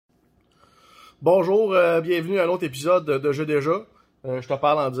Bonjour, bienvenue à un autre épisode de Jeux déjà. Je te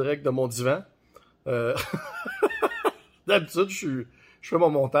parle en direct de mon divan. D'habitude, je fais mon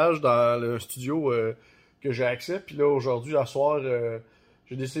montage dans le studio que j'ai accès. Puis là, aujourd'hui, à soir,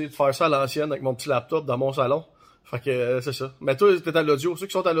 j'ai décidé de faire ça à l'ancienne avec mon petit laptop dans mon salon. Fait que c'est ça. Mais toi, t'es à l'audio. Ceux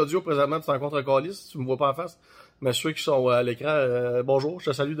qui sont à l'audio présentement, tu t'en rencontres un calice, tu me vois pas en face. Mais ceux qui sont à l'écran, bonjour,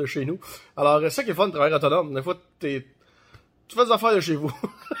 je te salue de chez nous. Alors, c'est ça qui est fun de travailler autonome. Des fois, tu fais des affaires de chez vous.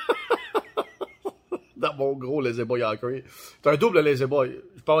 Dans mon gros Lazy Boy en cuir. T'as un double Lazy Boy.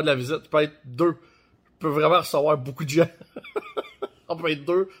 Je peux avoir de la visite. Je peux être deux. Je peux vraiment recevoir beaucoup de gens. On peut être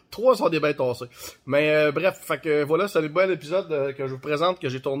deux. Trois sont des bêtes tassées. Mais bref, fait que voilà, c'est un bel épisode que je vous présente, que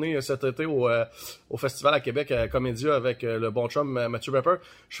j'ai tourné cet été au festival à Québec à Comédia avec le bon chum Mathieu Pepper.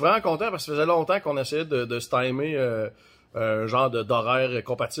 Je suis vraiment content parce que ça faisait longtemps qu'on essayait de se timer un genre d'horaire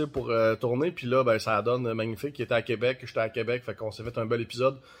compatible pour tourner. Puis là, ben ça donne magnifique. Il était à Québec, j'étais à Québec, fait qu'on s'est fait un bel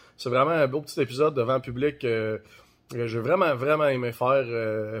épisode. C'est vraiment un beau petit épisode devant le public que j'ai vraiment aimé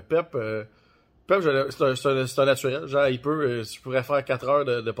faire. Pep, c'est un naturel. Genre, je pourrais faire 4 heures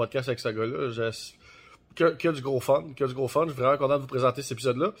de podcast avec ce gars-là. Que du gros fun. Je suis vraiment content de vous présenter cet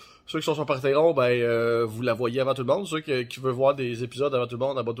épisode-là. Ceux qui sont sur Patreon, vous la voyez avant tout le monde. Ceux qui veulent voir des épisodes avant tout le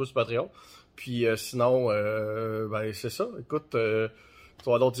monde, abonnez-vous sur Patreon. Puis sinon, c'est ça. Écoute, tu vas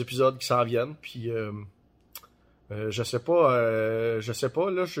avoir d'autres épisodes qui s'en viennent. Puis je sais pas,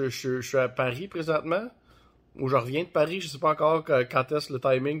 là, je suis à Paris présentement. Ou je reviens de Paris, je sais pas encore quand est-ce le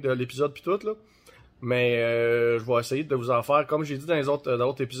timing de l'épisode puis tout, là. Mais je vais essayer de vous en faire. Comme j'ai dit dans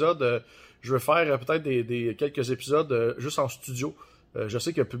d'autres épisodes, je vais faire peut-être quelques épisodes juste en studio. Je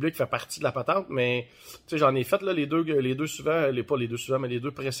sais que le public fait partie de la patente, mais tu sais, j'en ai fait là les deux suivants, pas les deux suivants, mais les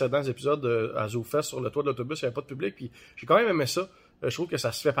deux précédents épisodes à ZooFest sur le toit de l'autobus, il n'y avait pas de public, puis j'ai quand même aimé ça. Je trouve que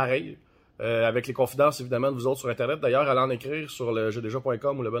ça se fait pareil. Avec les confidences évidemment de vous autres sur Internet. D'ailleurs, allez en écrire sur le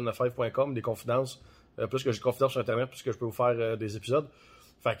jeuxdeja.com ou le bonne5.com des confidences. Plus que j'ai de confidences sur Internet, plus que je peux vous faire des épisodes.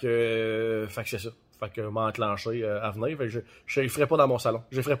 Fait que c'est ça. Fait que m'enclencher à venir. Fait que je les ferai pas dans mon salon.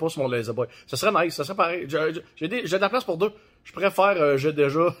 Je les ferai pas sur mon Lazy Boy. Ça serait nice, ça serait pareil. J'ai de la place pour deux. Je pourrais faire Jeux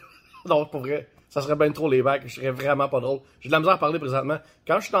déjà. Non, pour vrai. Ça serait bien trop les bacs. Je serais vraiment pas drôle. J'ai de la misère à parler présentement.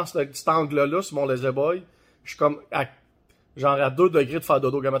 Quand je suis dans cet angle-là sur mon Lazy Boy, je suis comme à 2 degrés de faire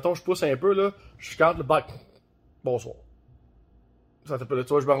dodo. Quand mettons, je pousse un peu, là, je garde le bac. Bonsoir. Ça t'appelle, tu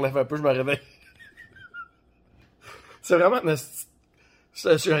vois, je me relève un peu, je me réveille. C'est vraiment...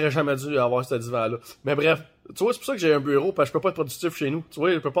 J'aurais jamais dû avoir ce divan-là. Mais bref, tu vois, c'est pour ça que j'ai un bureau, parce que je peux pas être productif chez nous. Tu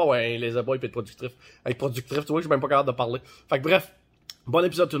vois, je peux pas, les abois, être productif. Être productif, tu vois, je suis même pas capable de parler. Fait que bref, bon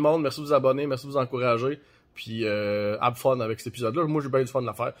épisode tout le monde. Merci de vous abonner, merci de vous encourager. Puis, have fun avec cet épisode-là. Moi, j'ai bien du fun de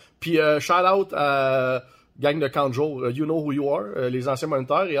la faire. Puis, shout-out à gang de 40 jours, You Know Who You Are, les anciens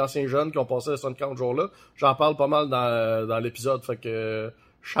moniteurs et anciens jeunes qui ont passé ce 40 jours-là. J'en parle pas mal dans l'épisode. Fait que,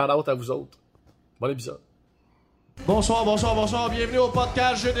 shout-out à vous autres. Bon épisode. Bonsoir, bienvenue au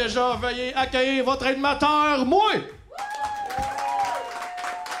podcast J'ai déjà. Veuillez accueillir votre animateur, moi!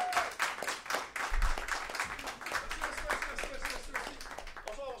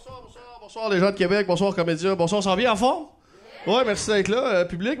 Bonsoir les gens de Québec, bonsoir Comédia, bonsoir, ça va bien en forme? Ouais, merci d'être là,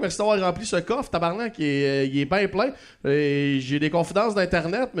 public, merci d'avoir rempli ce coffre, tabarnak, il est bien plein. J'ai des confidences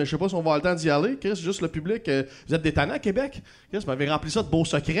d'Internet, mais je sais pas si on va avoir le temps d'y aller. Chris, juste le public, vous êtes des tannants à Québec? Chris, vous m'avez rempli ça de beaux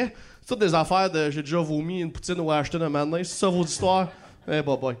secrets. C'est toutes des affaires de j'ai déjà vomi une poutine ou acheté un matin, c'est ça vos histoires?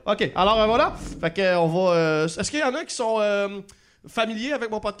 Boy. Ok, alors voilà, fait que on va... Est-ce qu'il y en a qui sont familiers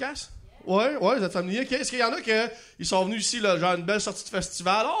avec mon podcast? Ouais, vous êtes familiers. Est-ce qu'il y en a qui sont venus ici, là, genre une belle sortie de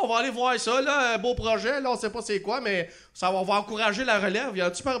festival? Oh, on va aller voir ça, là, un beau projet, là, on sait pas c'est quoi, mais on va encourager la relève. Y en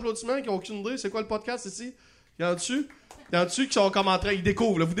a-tu par applaudissement qui ont aucune idée c'est quoi le podcast ici? Y en a-tu qui sont comme en train, ils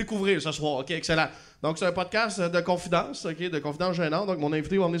découvrent, là, vous découvrez ce soir, ok, excellent. Donc c'est un podcast de confidence, ok, de confidence gênante. Donc mon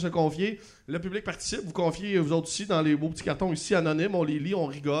invité va venir se confier, le public participe, vous confiez vous autres aussi dans les beaux petits cartons ici anonymes, on les lit, on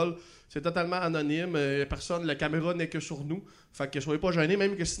rigole. C'est totalement anonyme, personne, la caméra n'est que sur nous. Fait que soyez pas gênés,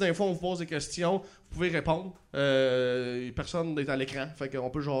 même que si d'un fois on vous pose des questions, vous pouvez répondre. Personne n'est à l'écran, fait qu'on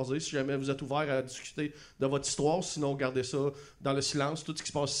peut jaser si jamais vous êtes ouvert à discuter de votre histoire. Sinon, gardez ça dans le silence. Tout ce qui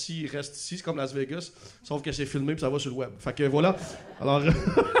se passe ici reste ici, c'est comme Las Vegas, sauf que c'est filmé et ça va sur le web. Fait que voilà. Alors,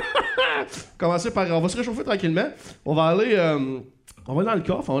 commencez par... On va se réchauffer tranquillement. On va aller dans le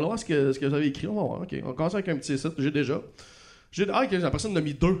coffre, on va voir ce que vous avez écrit. On va voir. OK, on commence avec un petit site. J'ai déjà... OK, la personne a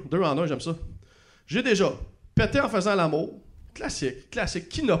mis deux en un, j'aime ça. J'ai déjà pété en faisant l'amour. Classique.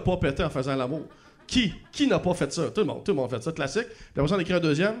 Qui n'a pas pété en faisant l'amour? Qui n'a pas fait ça? Tout le monde a fait ça, classique. La personne écrit un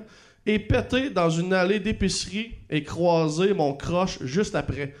deuxième. Et pété dans une allée d'épicerie et croiser mon croche juste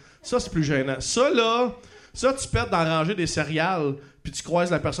après. Ça, c'est plus gênant. Ça, tu pètes dans la rangée des céréales, puis tu croises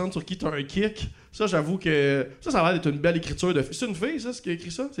la personne sur qui tu as un kick. Ça, j'avoue que... Ça a l'air d'être une belle écriture de... C'est une fille, ça, ce qui a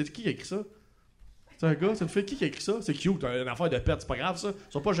écrit ça? C'est qui a écrit ça? C'est un gars, c'est une fille. Qui a écrit ça? C'est cute, une affaire de pète, c'est pas grave ça.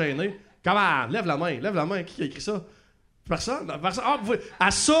 Ils sont pas gênés. Comment? Lève la main. Qui a écrit ça? Personne? Ah, à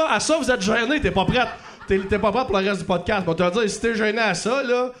ça, vous êtes gêné, t'es pas prête. T'es pas prête pour le reste du podcast. On te va dire, si t'es gêné à ça,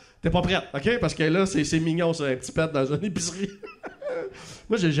 là, t'es pas prête, OK? Parce que là, c'est mignon, ça, un petit pet dans une épicerie.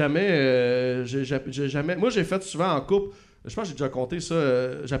 Moi, j'ai jamais... Moi, j'ai fait souvent en couple. Je pense que j'ai déjà compté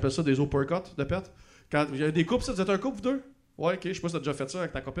ça. J'appelle ça des uppercuts de pet. Quand il y a des couples, ça, vous êtes un couple, vous deux? Ouais, ok, je sais pas si t'as déjà fait ça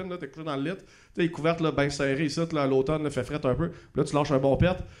avec ta copine, là, t'es couché dans le lit, t'es couverte là, bien serrée ici, là, à l'automne, là, fait fret un peu, puis là, tu lâches un bon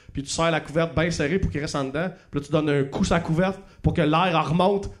pet, puis tu serres la couverte bien serrée pour qu'il reste en dedans, puis là, tu donnes un coup sur la couverte pour que l'air en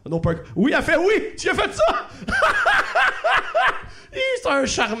remonte. Oui, elle fait oui! Tu as fait ça! C'est un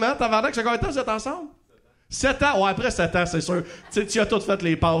charmant, tabarnak, ça combien de temps vous êtes ensemble? 7 ans? Ouais, après 7 ans, c'est sûr. Tu as tout fait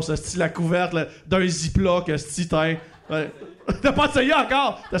les passes, style la couverte, là, d'un ziploc, style teint. Ouais. T'as pas essayé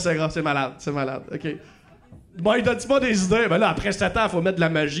encore? T'essaieras, c'est malade, ok. Bon, il donne-tu pas des idées? Ben là, après 7 ans, il faut mettre de la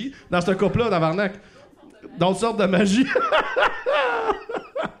magie. Dans ce couple-là, tabarnak. D'autres sortes de magie.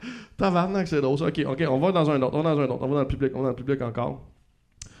 Tabarnak, c'est drôle. OK, on va dans un autre. On va dans le public encore.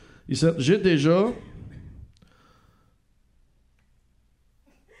 Ici, j'ai déjà...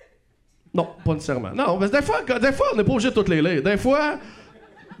 Non, pas nécessairement. Non, parce que des fois, on n'est pas obligé de toutes les lire. Des fois...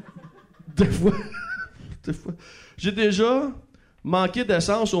 J'ai déjà manqué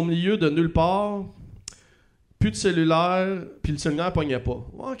d'essence au milieu de nulle part... Plus de cellulaire, puis le cellulaire pognait pas.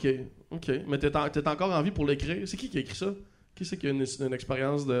 OK. Mais t'es encore en vie pour l'écrire. C'est qui a écrit ça? Qui c'est qui a une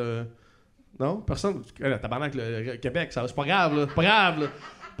expérience de... Non? Personne? Tabarnak, le Québec, c'est pas grave, là. Pas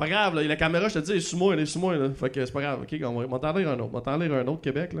grave, là. La caméra, je te dis, elle est sous moi, là. Fait que c'est pas grave. OK, on va t'en lire un autre.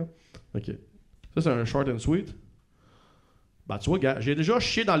 Québec, là. OK. Ça, c'est un short and sweet. Ben, tu vois, gars, j'ai déjà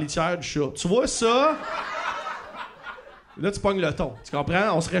chié dans la litière du chat. Tu vois ça? Là, tu pognes le ton. Tu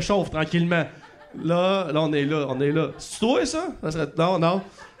comprends? On se réchauffe tranquillement. Là, on est là. C'est toi, ça? Non.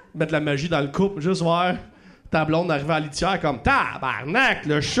 Mettre la magie dans le couple, juste voir ta blonde arriver à la litière comme tabarnak,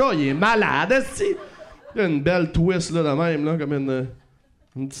 le chat, il est malade, esti. Il y a une belle twist, là, de même, là, comme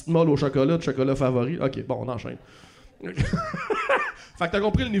une petite molle au chocolat, de chocolat favori. OK, bon, on enchaîne. Fait que t'as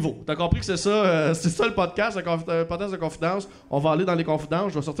compris le niveau. T'as compris que c'est ça le podcast, le podcast de confidence. On va aller dans les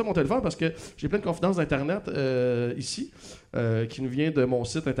confidences. Je vais sortir mon téléphone parce que j'ai plein de confidences d'Internet ici qui nous vient de mon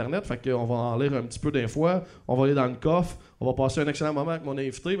site Internet. Fait qu'on va en lire un petit peu des fois. On va aller dans le coffre. On va passer un excellent moment avec mon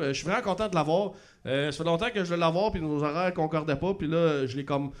invité. Je suis vraiment content de l'avoir. Ça fait longtemps que je voulais l'avoir puis nos horaires concordaient pas. Puis là, je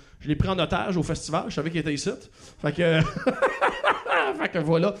l'ai pris en otage au festival. Je savais qu'il était ici. Fait que... Fait que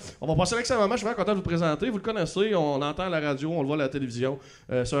voilà, on va passer un excellent moment. Je suis vraiment content de vous présenter. Vous le connaissez, on entend à la radio, on le voit à la télévision.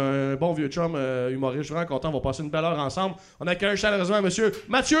 C'est un bon vieux chum humoriste. Je suis vraiment content. On va passer une belle heure ensemble. On accueille chaleureusement monsieur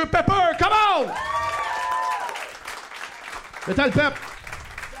Mathieu Pepper. Come on! Mettez le pep.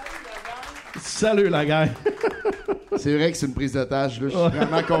 Salut la gang. C'est vrai que c'est une prise d'otage, là. Je suis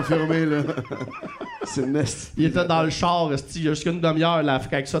vraiment confirmé, là. C'est une nest. Il était dans le char, il y a jusqu'à une demi-heure, là,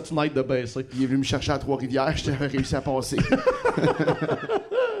 avec ça, tonight de baisser. Il est venu me chercher à Trois-Rivières, j'avais réussi à passer.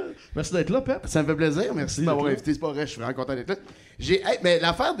 Merci d'être là, Pep. Ça me fait plaisir, merci de m'avoir invité, c'est pas vrai, je suis vraiment content d'être là. Mais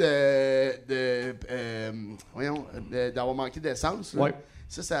l'affaire d'avoir manqué d'essence, là, ouais.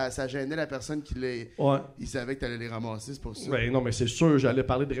 Ça gênait la personne qui les... Ouais. Il savait que t'allais les ramasser, c'est pour ça. Ben non, mais c'est sûr, j'allais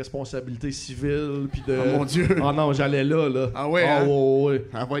parler de responsabilité civile, puis de... Oh mon Dieu! Ah non, j'allais là. Ah ouais, hein? Ouais.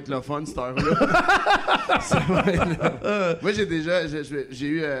 Ça va être le fun, cette heure-là. Ça va être Moi,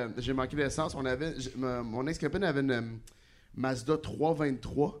 j'ai manqué d'essence. Mon ex-copine avait une Mazda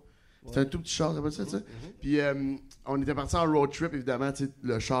 323. C'était un tout petit char, ça ça? Puis on était partis en road trip, évidemment.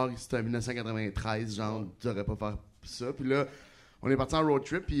 Le char, c'était en 1993, genre, tu devrais pas faire ça. Puis là, on est parti en road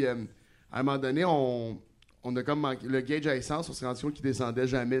trip, puis à un moment donné, on a comme manqué. Le gauge à essence, on s'est rendu compte qu'il descendait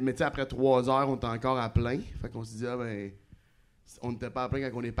jamais. Mais tu sais, après 3 heures, on était encore à plein. Fait qu'on s'est dit, on n'était pas à plein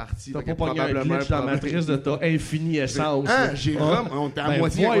quand on est parti. T'as pas pogné un glitch dans la matrice de ta infinie essence. On était à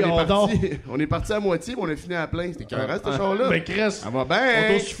moitié, on est parti à moitié, mais on a fini à plein. C'était écœurant, ce char-là. Ben, Chris, ça va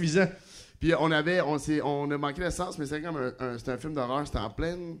bien. Autosuffisant. Puis on a manqué d'essence, mais c'était comme c'était un film d'horreur. C'était en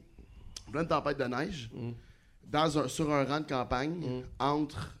pleine tempête de neige. Sur un rang de campagne,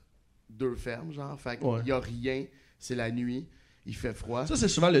 entre 2 fermes, genre. Fait qu'il y a rien, c'est la nuit, il fait froid. Ça, c'est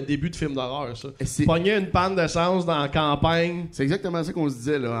souvent le début de film d'horreur, ça. Pogner une panne d'essence dans la campagne. C'est exactement ça qu'on se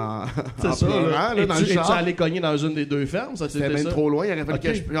disait, là, c'est ça, pleurant, là, dans le char. Es-tu allé cogner dans une des 2 fermes? C'était même trop loin, il aurait fallu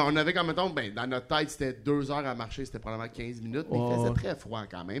que on avait comme, mettons, dans notre tête, c'était 2 heures à marcher, c'était probablement 15 minutes, mais il faisait très froid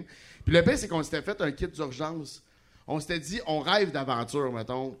quand même. Puis le pire, c'est qu'on s'était fait un kit d'urgence. On s'était dit, on rêve d'aventure,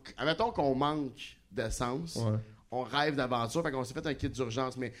 mettons. Admettons qu'on manque d'essence. Ouais. On rêve d'aventure, fait qu'on s'est fait un kit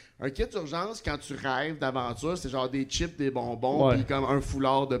d'urgence. Mais un kit d'urgence, quand tu rêves d'aventure, c'est genre des chips, des bonbons, puis comme un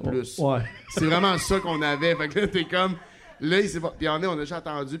foulard de plus. Ouais. C'est vraiment ça qu'on avait. Fait que là, t'es comme... Là, il s'est pas. Puis on a déjà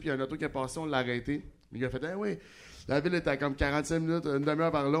attendu, puis il y a un auto qui est passé, on l'a arrêté. Il a fait, oui. La ville était à comme 45 minutes, une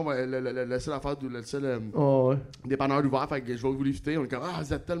demi-heure par là. Le seul affaire, le seul dépanneur ouvert, fait que je vais vous lifter. On est comme,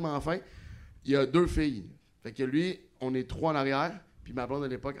 vous êtes tellement fin. Il y a 2 filles. Fait que lui, on est 3 en arrière, puis ma blonde à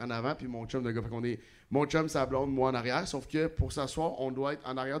l'époque en avant, puis mon chum de gars. Fait qu'on est mon chum, sa blonde, moi en arrière. Sauf que pour s'asseoir, on doit être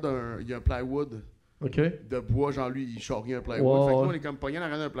en arrière il y a un plywood. OK. De bois, genre lui, il charrie un plywood. Wow, fait que nous, on est comme pogné en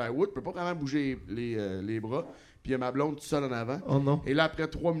arrière d'un plywood, on peut pas vraiment bouger les bras. Puis il y a ma blonde tout seul en avant. Oh non. Et là, après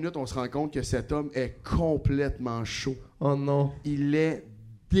 3 minutes, on se rend compte que cet homme est complètement chaud. Oh non. Il est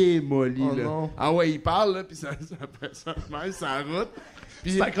démoli, Oh là. non. Ah ouais, il parle, là, puis ça même sa route.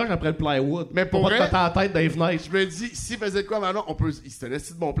 Puis, Tu t'accroches après le plywood. Mais pour pas te vrai- mettre la tête dans les fenêtres. je me dis, s'il faisait de quoi maintenant, on peut. C'était un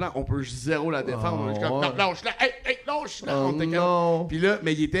esti de bon plan, on peut zéro la défendre. Oh, Je suis comme, ouais. non, lâche là, hey, lâche là. Oh On était comme- non. Puis là,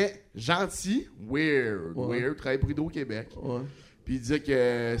 mais il était gentil, weird, Ouais. travaille pour Hydro-Québec. Ouais. Puis il disait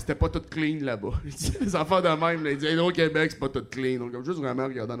que c'était pas tout clean là-bas. Il disait les enfants de même, là, il disait Hydro-Québec, c'est pas tout clean. Donc, comme juste vraiment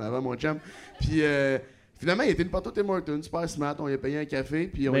regarder en avant, mon chum. Puis finalement, il était une porte au Tim Hortons, super smart. On lui a payé un café,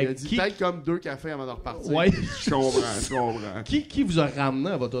 puis on Mais lui a dit peut-être comme 2 cafés avant de repartir. Ouais. Je comprends. Qui vous a ramené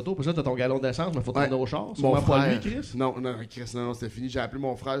à votre auto? Parce que là, t'as ton galon d'essence, mais faut tourner au char. Mon Sûrement pas frère. lui, Chris. Non, Chris, non, c'était fini. J'ai appelé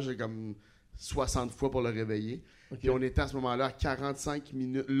mon frère, j'ai comme 60 fois pour le réveiller. Puis on était à ce moment-là à 45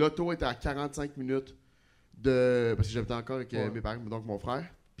 minutes. L'auto était à 45 minutes de. Parce que j'habitais encore avec mes parents, donc mon frère.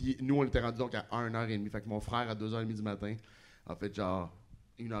 Puis nous, on était rendus donc à 1h30. Fait que mon frère, à 2h30 du matin, a fait genre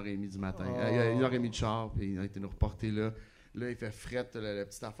 1h30 du matin. 1h30 de char, puis il a été nous reporter là. Là, il fait fret, la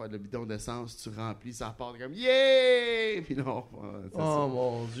petite affaire de bidon d'essence, tu remplis, ça part comme yeah! Puis non, c'est Oh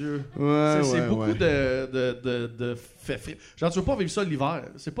mon Dieu. ça. C'est beaucoup de fait frit. Genre, tu veux pas vivre ça l'hiver.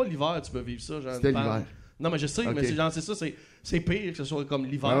 C'est pas l'hiver, tu peux vivre ça. Genre, C'était une panne. l'hiver. Non, mais je sais, Ok. mais c'est genre, c'est ça, c'est pire que ce soit comme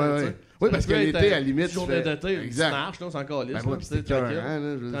l'hiver. Ouais. tu sais. Oui, Ça parce peut que être, l'été, à la limite, tu journée fais- d'été, Exact. tu marches, là, c'est encore lisse. Ben là, ouais, tu puis sais, c'était tranquille. écœurant, là,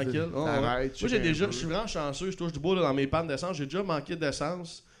 je veux dire, Tranquille. Oh, ouais. t'arrêtes, Moi, check un je peu. suis vraiment chanceux, je touche du bois là, dans mes pannes d'essence. J'ai déjà manqué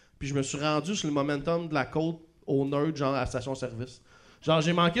d'essence, puis je me suis rendu sur le momentum de la côte au Nerd, genre à la station-service. Genre,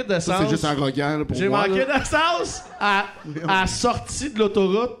 j'ai manqué Ça, d'essence. c'est juste arrogant là, pour J'ai moi. manqué là. d'essence à la sortie de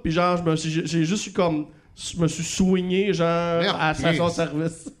l'autoroute, puis genre, j'ai juste eu comme. Je me suis soigné, genre, Merde, à la Chris.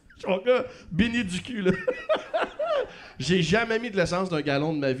 station-service. Je suis un gars béni du cul, là. J'ai jamais mis de l'essence d'un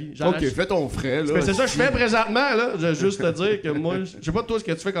gallon de ma vie. Genre, Ok, fais ton frais, là. mais c'est ça que je fais présentement, là. Je veux juste te dire que moi, je sais pas toi ce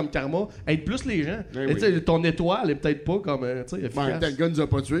que tu fais comme karma. Aide plus les gens. Ben Et oui. tu sais, ton étoile est peut-être pas comme, tu sais, Ben, efficace. le gars nous a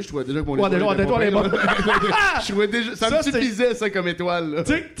pas tués, je trouvais déjà que mon Ouais, déjà, était l'étoile est pas bonne. pire. Je trouvais déjà. Ça Ça, me c'est- suffisait, ça, comme étoile, là.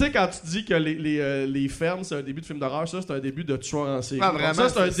 Tu sais, quand tu dis que les fermes, c'est un début de film d'horreur, ça, c'est un début de tueur en série. Ah, vraiment, Ça,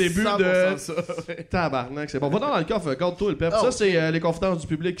 c'est un début 100% de. ça, ouais. Tabarnak, c'est bon. Va dans le coffre, garde-toi le pep. Oh. Ça, c'est les confidences du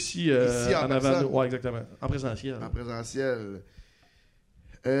public ici, Ici, en en avant. personne. Ouais, exactement. En présentiel. En présentiel.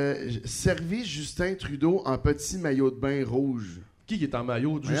 Servi Justin Trudeau en petit maillot de bain rouge. Qui est en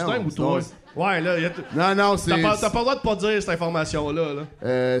maillot? Voyons, Justin ou toi? Ouais, là, Non, c'est. t'as pas le droit de pas dire cette information-là.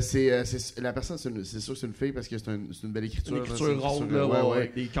 Là. C'est la personne, c'est sûr que c'est une fille parce que c'est une belle écriture. Une là, écriture c'est- ronde, c'est- là, ouais, ouais.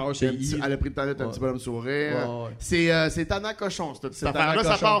 avec des cœurs, C'est c'est un petit- I. Elle a pris le temps d'être un Ouais. petit bonhomme sourire. Ouais, ouais. C'est Tana Cochon, cette Tana affaire-là, ça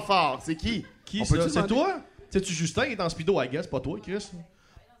Cochon. part fort. C'est qui? Qui On ça? peut-tu C'est demander? toi? C'est-tu Justin qui est en speedo, I guess? Pas toi, Chris?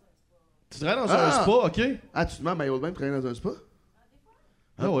 Tu travailles dans un Ah! spa, OK? Ah, tu te mets en maillot de bain pour travailler dans un spa?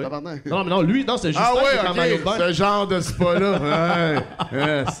 Ah ouais. tabarnak. Non, mais non, lui, non, c'est Justin Ah qui est en maillot ouais, de bain. ok, ce genre de spa-là. Ouais.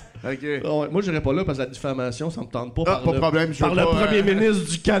 Yes. Ok. Ah ouais, moi, j'irais pas là parce que la diffamation, ça me tente pas. Ah, par pas le, de problème, je par veux le pas, premier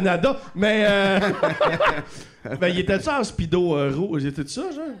ministre du Canada. Mais, ben, il était-tu en speedo rouge? Il était ça,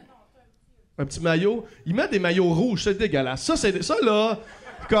 genre? Un petit maillot. Il met des maillots rouges, c'est dégueulasse. Ça là,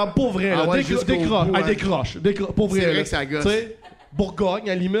 comme pour vrai, là, Ah ouais, décroche, jusqu'au décroche, bout, ah, hein. décroche, pour vrai. C'est vrai là. que ça gosse. Tu sais, Bourgogne,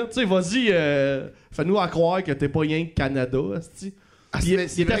 à la limite, tu sais, vas-y, fais-nous à croire que t'es pas rien que Canada, asti. Ah, Puis,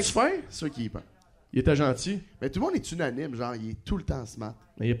 c'est il vrai était-tu fin? C'est sûr qu'il y pense. Il était gentil. Mais tout le monde est unanime, genre, il est tout le temps smart.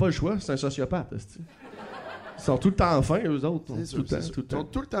 Mais il n'y a pas le choix, c'est un sociopathe, asti. Ils sont tout le temps fins, eux autres. C'est Tout sûr, le temps, c'est sûr. tout le Ils sont temps.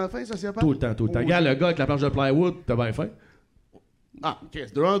 tout le temps fins, sociopathes? Tout le temps, tout le temps. Oh, Regarde le gars avec la planche de plywood, t'as bien faim. Ah, ok,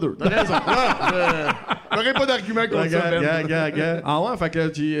 c'est 2 en 2. T'as raison. J'aurais pas d'argument contre ça, Ben. Regarde. Ah ouais, fait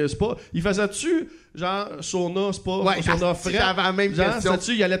que c'est pas. Il faisait-tu, genre, sauna, spa, Ouais, sauna si fret? j'avais la même Genre, question.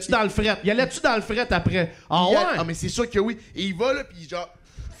 sais-tu, il allait-tu dans le fret? Il allait-tu dans le fret après? Ah Il y ouais? a- Ah, mais c'est sûr que oui. Et il va, là, pis genre...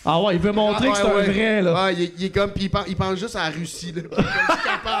 Ah ouais, il veut montrer que c'est un vrai, là. Ah, il est comme... Pis il pense juste à la Russie, là. Pis il est comme, je suis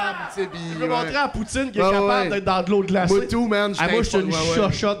capable, tu sais, pis... Il veut montrer à Poutine qu'il est Ouais, capable ouais. d'être dans de l'eau glacée. Moi, tout, man, Ah, moi, je suis une ouais, ouais.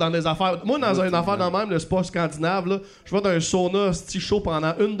 chochotte dans des affaires. Moi, dans une affaire de même, le spa scandinave, là, je vais dans un sauna sti chaud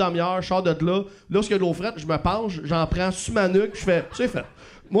pendant une demi-heure, je sors de là. Là, ce qu'il y a de l'eau frette, je me penche, j'en prends sur ma nuque, je fais, c'est fait.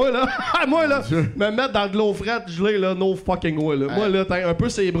 Moi, là, me mettre dans de l'eau frette, gelée, là, no fucking way, là. Moi, là, t'as un peu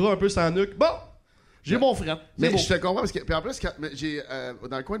ses bras, un peu sa nuque. Bon, j'ai mon frette. Mais C'est beau. je te comprends parce que puis en plus mais j'ai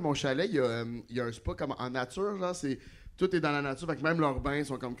dans le coin de mon chalet il y a un spa comme en nature genre c'est tout est dans la nature. Fait que même leurs bains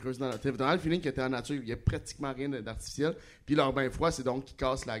sont comme creusés dans la nature. Dans le feeling que t'es en nature, il y a pratiquement rien d'artificiel. Puis leur bain froid, c'est donc qu'ils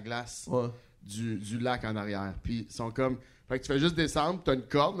cassent la glace du lac en arrière. Puis ils sont comme... Fait que tu fais juste descendre, t'as une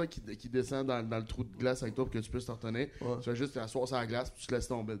corde là, qui descend dans le trou de glace avec toi pour que tu puisses t'en retenir. Tu fais juste t'asseoir sur la glace puis tu te laisses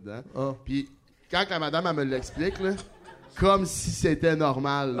tomber dedans. Puis quand la madame elle me l'explique, là, comme si c'était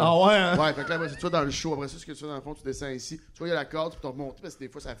normal. Là. Ah ouais, hein? Ouais, fait que là, c'est toi dans le show. Après ça, ce que tu fais dans le fond, tu descends ici. Tu vois, il y a la corde, tu peux te remonter parce que des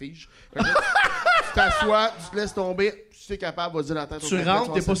fois, ça fige. Fait que là, tu t'assois, tu te laisses tomber. Si tu es capable, vas-y la tête. Tu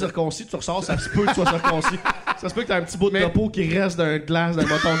rentres, t'es pas circoncis, tu ressors, ça se peut que tu sois circoncis. Ça se peut que t'as un petit bout de peau qui reste d'un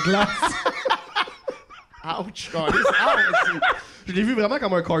bâton de glace. Ouch! Je l'ai vu vraiment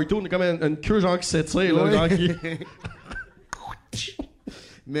comme un cartoon, comme une queue genre qui s'étire, là, genre qui...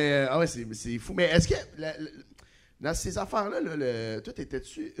 Mais, ah ouais, c'est fou. Mais est-ce que... Dans ces affaires-là, toi,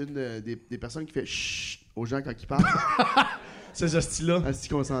 t'étais-tu une des personnes qui fait chut aux gens quand ils parlent? Ces hosties-là. Asti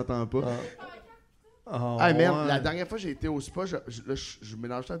qu'on s'entend pas. Oh, Ah merde, la dernière fois que j'ai été au spa, je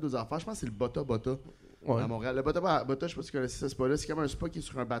mélangeais deux affaires. Je pense que c'est le Bota Bota à Montréal. Le Bota Bota, je sais pas si tu connaissais ce spa-là. C'est comme un spa qui est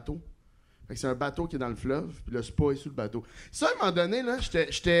sur un bateau. Fait que c'est un bateau qui est dans le fleuve, puis le spa est sous le bateau. Ça, à un moment donné, là,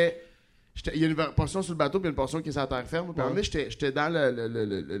 il y a une portion sur le bateau, puis une portion qui est sur la terre ferme. Puis à un moment donné, j'étais dans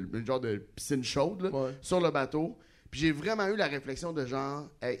le genre de piscine chaude, là, sur le bateau. Puis j'ai vraiment eu la réflexion de genre,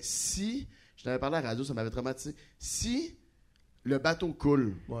 hey, si, je t'avais parlé à la radio, ça m'avait traumatisé, si le bateau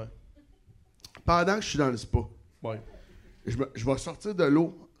coule, pendant que je suis dans le spa, je vais sortir de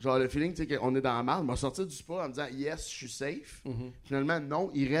l'eau, genre le feeling, tu sais, qu'on est dans la marde, je vais sortir du spa en me disant, yes, je suis safe. Finalement,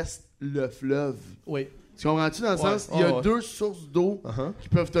 non, il reste le fleuve. Oui. Tu comprends-tu dans le sens, il y a deux sources d'eau qui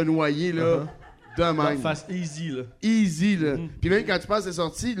peuvent te noyer, là, de même. Face easy, là. Easy, là. Puis même quand tu passes les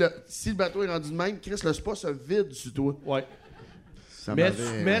sorties, si le bateau est rendu de même, Chris, le spa se vide sur toi. Ouais.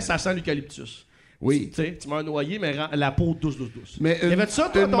 Mais ça sent l'eucalyptus. Oui. Tu sais, tu m'as noyé, mais la peau douce. Mais y avait-tu ça,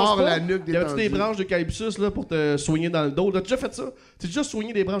 toi, une ton mort spa? la nuque Y avait-tu des détendue? branches d'eucalyptus là, pour te soigner dans le dos? T'as déjà fait ça? T'as déjà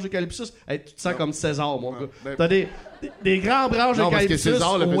soigné des branches d'eucalyptus? Hey, tu te sens comme César, mon gars. T'as des grands branches Non, parce que d'eucalyptus.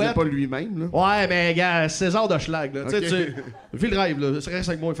 César le faisait wet. pas lui-même, là. Ouais, mais gars, César de Schlag, là. Okay. Tu sais, vis le rêve, là. C'est reste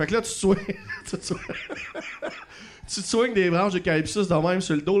avec moi. Fait que là, tu te soignes. Tu te soignes des branches d'eucalyptus de même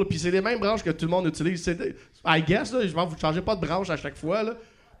sur le dos, là. Puis c'est les mêmes branches que tout le monde utilise. I guess, là. Vous ne changez pas de branche à chaque fois, là.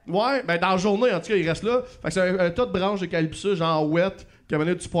 Ouais, ben dans la journée, en tout cas, il reste là. Fait que c'est un tas de branches d'eucalyptus, genre wet, qu'à un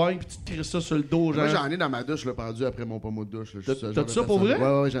moment donné, tu poignes, puis tu te crisses ça sur le dos, genre. Moi, j'en ai dans ma douche, là, pendu après mon pommeau de douche. T'as-tu ça pour vrai?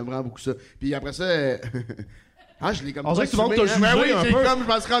 Ouais, j'aime vraiment beaucoup ça. Puis après ça... Ah, je l'ai comme On dirait que tout le monde t'a assumé, hein. jugé Ben oui, un j'ai peu. comme je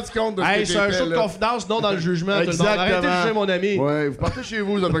m'en suis rendu compte de ce Hey, que c'est j'ai un fait, show de là. confidence, non dans le jugement, tout le monde. Arrêtez de juger mon ami. Ouais, vous partez chez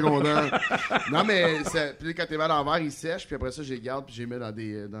vous, vous êtes pas content. Non, mais puis quand t'es mal en verre, il sèche, puis après ça, je les garde, puis je les mets dans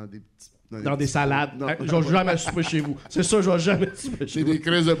des petits... Dans des salades. Non. Je vais jamais souper chez vous. C'est ça, je vais jamais souper chez J'ai vous. des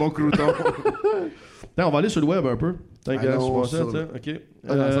crises de bons croutons. On va aller sur le web un peu. T'inquiète, non, c'est ça, bon, OK.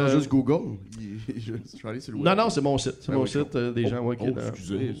 Dans le sens juste Google. Je vais aller sur le web. Non, c'est mon site. C'est mon site des gens. Ouais,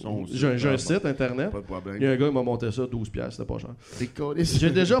 excusez. J'ai un site internet. Pas de problème. Il y a un gars qui m'a monté ça, 12$, c'était pas cher. J'ai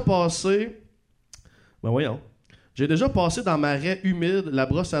J'ai déjà passé... Ben voyons. J'ai déjà passé dans ma raie humide la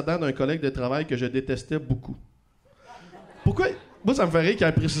brosse à dents d'un collègue de travail que je détestais beaucoup. Pourquoi... Moi, ça me fait rire qu'il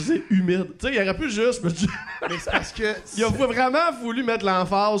ait précisé humide. Tu sais, il aurait pu juste me dire... Mais c'est parce que... Il a vraiment voulu mettre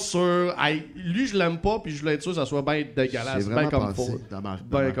l'emphase sur... Hey, lui, je l'aime pas, puis je voulais être sûr que ça soit bien dégueulasse, bien comme faut. Dans ma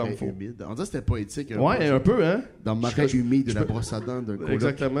Ben comme raie faut. humide. On dirait que c'était poétique. Ouais, un peu, hein? Dans ma raie humide de la brosse à dents d'un coloc.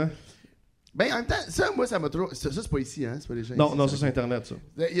 Exactement. Ben, en même temps, ça, moi, ça m'a toujours... Ça, c'est pas ici, hein? C'est pas les gens Non, ici, non, ça, c'est Internet, ça.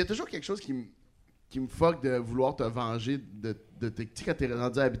 Il y a toujours quelque chose qui me fuck de vouloir te venger de tes... Tu sais, quand t'es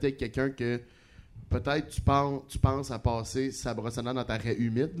rendu à habiter avec quelqu'un que... Peut-être tu penses à passer sa brosse à dents dans ta raie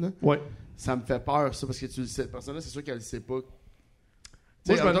humide, là. Ouais. Ça me fait peur, ça, parce que cette personne-là, c'est sûr qu'elle ne sait pas. Moi,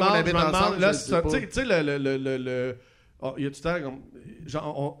 je me demande, là, tu sais, il y a du temps,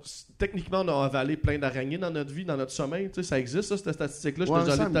 genre, techniquement, on a avalé plein d'araignées dans notre vie, dans notre sommeil, tu sais, ça existe, ça, cette statistique-là, je suis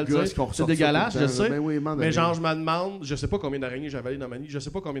désolé de te le dire, c'est dégueulasse, je sais, mais genre, je me demande, je sais pas combien d'araignées j'ai avalé dans ma vie, je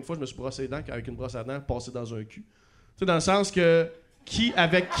sais pas combien de fois je me suis brossé les dents avec une brosse à dents passée dans un cul. Tu sais, dans le sens que,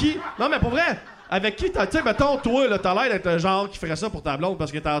 non, mais pour vrai, avec qui, tu sais, mettons, toi, là, t'as l'air d'être un genre qui ferait ça pour ta blonde parce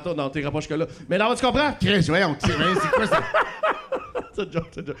que t'es rapproché que là. Mais non, tu comprends? Chris, voyons, c'est quoi ça?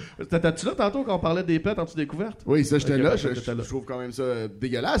 T'étais-tu là tantôt quand on parlait des pets en dessous découverte? Oui, ça, j'étais Ok, là. t'étais Je là. trouve quand même ça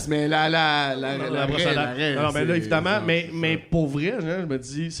dégueulasse, mais la brosse à dents. Non, mais là, évidemment, c'est mais pour vrai, je me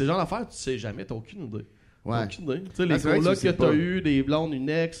dis, c'est le genre d'affaire, tu sais jamais, t'as aucune idée. Ouais. T'as aucune idée. Tu sais, les c'est vrai que colocs tu sais que t'as pas. eu, des blondes, une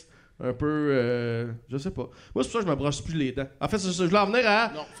ex, un peu, je sais pas. Moi, c'est pour ça que je me brosse plus les dents. En fait, je voulais en venir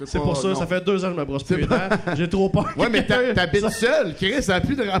à. Non, c'est pas- pour ça, non. ça fait 2 ans que je me brosse plus les dents. J'ai trop peur. Ouais, mais t'habites seul, Chris, ça n'a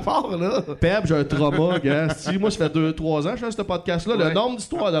plus de rapport, là. Peb, j'ai un trauma, gars. Si, moi, ça fait 2-3 ans que je fais ce podcast-là. Ouais. Le nombre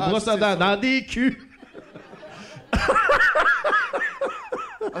d'histoires de brosse à c'est dents ça. dans des culs.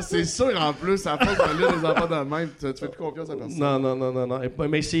 Ah, c'est sûr, en plus, à force de lire les enfants de même, tu fais plus confiance à personne. Non. Mais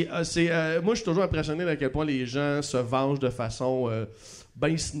moi, je suis toujours impressionné à quel point les gens se vengent de façon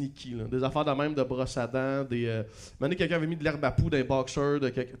bien sneaky. Là. Des affaires de même de brosse à dents, Maintenant, quelqu'un avait mis de l'herbe à poudre d'un boxer,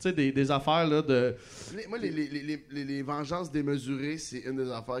 tu sais, des affaires là, de... Moi, les vengeances démesurées, c'est une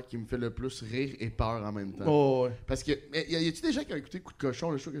des affaires qui me fait le plus rire et peur en même temps. Oh, ouais. Parce que, y a-tu des gens qui ont écouté Coup de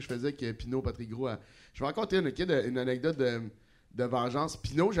cochon, le show que je faisais avec Pinot, Patrick Gros? Je vais raconter une anecdote de vengeance.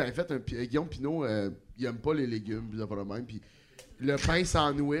 Pinot, j'avais fait Guillaume Pinot, il aime pas les légumes, puis ça va le même. Puis le pain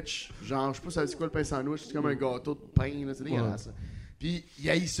sandwich, genre, je sais pas ça c'est quoi le pain sandwich, c'est comme un gâteau de pain, là, c'est dégueulasse. Ouais. Puis il y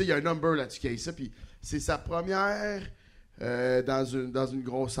a ça, il y a un number là-dessus qui a ça, puis c'est sa première dans une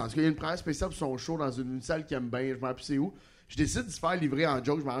grosse salle. Parce qu'il y a une première spéciale pour son show dans une salle qu'il aime bien, je me rappelle plus c'est où. Je décide de se faire livrer en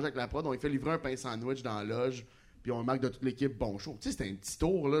joke, je m'arrange avec la prod, on lui fait livrer un pain sandwich dans la loge, puis on marque de toute l'équipe bon show. Tu sais, c'était un petit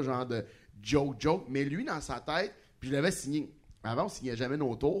tour, là, genre de joke, mais lui, dans sa tête, puis je l'avais signé. Avant, on signait jamais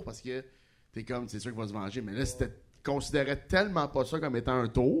nos tours parce que t'es comme, c'est sûr qu'il va se venger, mais là, considérait tellement pas ça comme étant un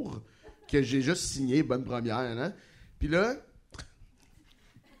tour que j'ai juste signé bonne première, hein. Puis là,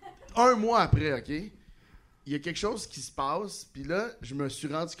 un mois après, OK, il y a quelque chose qui se passe, puis là, je me suis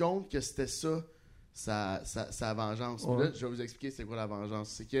rendu compte que c'était ça, sa vengeance. Puis là, je vais vous expliquer c'est quoi la vengeance.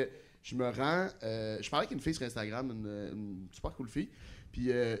 C'est que je me rends... je parlais avec une fille sur Instagram, une super cool fille,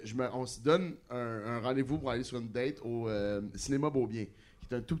 puis on se donne un rendez-vous pour aller sur une date au Cinéma Beaubien, qui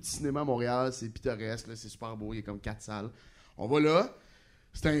est un tout petit cinéma à Montréal, c'est pittoresque, là, c'est super beau, il y a comme 4 salles. On va là,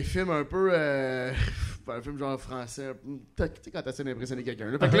 c'est un film un peu... un film genre français, tu sais quand t'essaies d'impressionner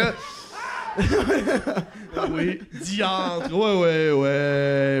quelqu'un. Là. Fait que là... oui, diantre, ouais.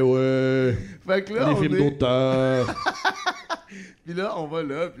 Fait que là, des films d'auteur. Puis là, on va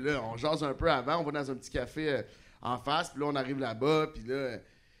là, puis là, on jase un peu avant, on va dans un petit café en face, puis là, on arrive là-bas, puis là,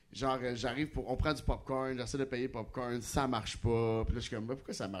 genre, j'arrive on prend du popcorn, j'essaie de payer le popcorn, ça marche pas, puis là, je suis comme,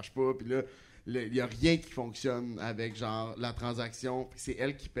 pourquoi ça marche pas? Puis là, il y a rien qui fonctionne avec, genre, la transaction, puis c'est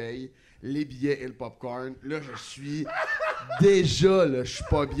elle qui paye les billets et le popcorn. Là, je suis déjà, là, je suis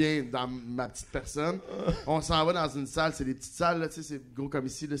pas bien dans ma petite personne. On s'en va dans une salle, c'est des petites salles, là, tu sais, c'est gros comme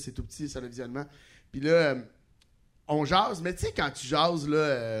ici, là, c'est tout petit, salle de visionnement. Puis là, on jase, mais tu sais, quand tu jases,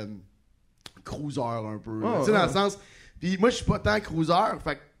 là, cruiser un peu, tu sais, dans le sens... Puis moi, je suis pas tant cruiser,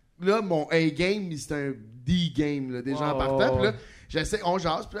 fait que là, mon A-game, c'est un D-game, là, déjà en partant. Puis là, on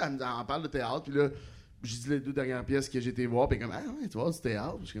jase, puis là, on parle de théâtre, puis là, j'ai dit les 2 dernières pièces que j'ai été voir, puis comme, ah ouais, tu vois, du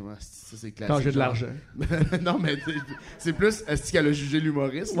théâtre. Je suis comme, ça, c'est classique. Quand j'ai de l'argent. Non, mais c'est plus, est-ce qu'elle a jugé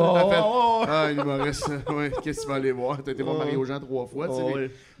l'humoriste? L'humoriste, ouais, qu'est-ce que tu vas aller voir? T'as été voir Mario Jean 3 fois, tu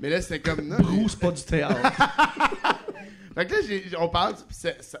sais. Mais là, c'était comme, non. Bruce, pas du théâtre. Fait que là, on parle, puis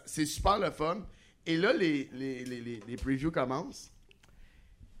c'est super le fun. Et là, les previews commencent.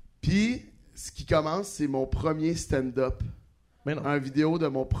 Puis, ce qui commence, c'est mon premier stand-up. Mais non. Un vidéo de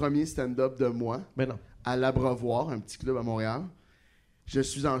mon premier stand-up de moi. Mais non. À l'Abreuvoir, un petit club à Montréal. Je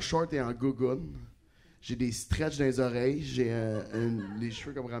suis en short et en gougoune. J'ai des stretches dans les oreilles. J'ai les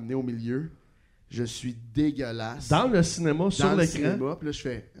cheveux comme ramenés au milieu. Je suis dégueulasse. Dans le cinéma, sur l'écran. Puis là, je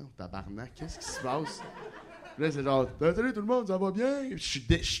fais, oh, tabarnak, qu'est-ce qui se passe? Puis là, c'est genre, salut tout le monde, ça va bien? Je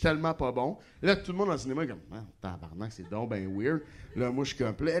suis tellement pas bon. Là, tout le monde dans le cinéma est comme, ah, tabarnak, c'est donc ben weird. Là, moi, je suis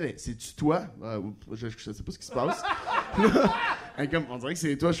complet. C'est-tu toi? Je sais pas ce qui se passe. Là, comme, on dirait que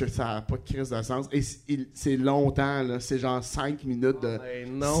c'est toi. Ça n'a pas de crise de sens. Et c'est longtemps, là. C'est genre 5 minutes de.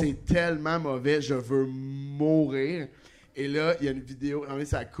 C'est tellement mauvais, je veux mourir. Et là, il y a une vidéo. En fait,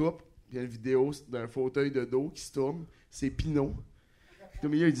 ça coupe. Il y a une vidéo d'un fauteuil de dos qui se tourne. C'est Pinot. Puis au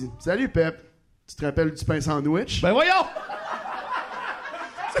milieu, il dit, salut Pep. Tu te rappelles du pain sandwich? Ben voyons!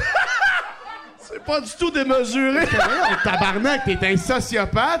 C'est pas du tout démesuré! Tabarnak, t'es un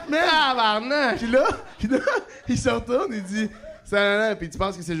sociopathe, man! Tabarnak! Puis là, il se retourne, il dit, ça, puis tu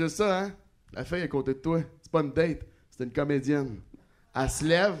penses que c'est juste ça, hein? La fille à côté de toi, c'est pas une date, c'est une comédienne. Elle se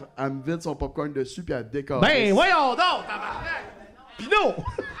lève, elle me vide son popcorn dessus, puis elle décore. Ben voyons donc, tabarnak! Pinot!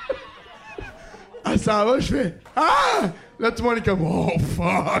 Elle s'en va, je fais, ah! Là, tout le monde est comme, oh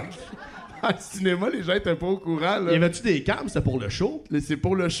fuck! Dans le cinéma, les gens étaient pas au courant. Là. Y avait-tu des cams? C'était pour le show? C'est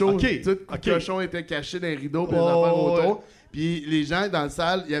pour le show. Okay. Tout le cochon était caché dans les rideaux et les affaires autour. Ouais. Puis les gens dans la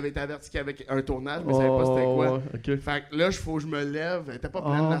salle, ils avaient été avertis qu'il y avait un tournage, mais ils savaient pas c'était quoi. Okay. Fait que là, faut que je me lève. Elle était pas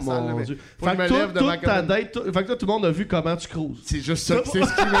pleine la salle, là, mais faut que je me lève devant toute ta date, fait que là, tout le monde a vu comment tu cruises. C'est juste ça. C'est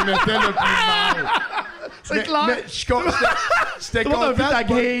ce qui me mettait le plus mal. C'est clair. Mais j'étais Tout le monde a vu content. ta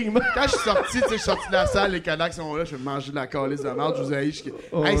game. Quand je suis sorti, tu sais, je suis sorti de la salle, les Kanaks sont là, je vais manger de la calice de merde, je vous ai dit,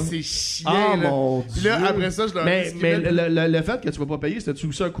 hey, c'est chiant, là. Mon Puis là, Dieu. après ça, je leur ai dit. Mais le fait que tu vas pas payer, c'était-tu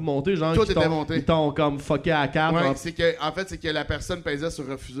aussi un coup monté, genre? Tout qu'ils était t'ont- monté. Ils t'ont comme fucké à la carte. Ouais, c'est que la personne pesait sur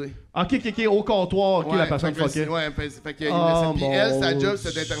refuser. Ok, au comptoir, ok, Ouais, la personne fait que fuckée. Ouais, fait que Oh, puis elle, sa mon job,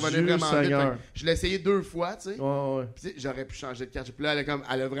 c'était d'intervenir Dieu vraiment vite. Seigneur. Fait que je l'ai essayé 2 fois, tu sais. Ouais. Puis, tu sais, j'aurais pu changer de carte. Puis là,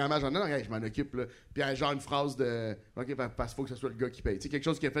 elle a vraiment genre, non, regarde, je m'en occupe, là. Puis elle a genre une phrase de, ok, parce qu'il faut que ce soit le gars qui paye. Tu sais, quelque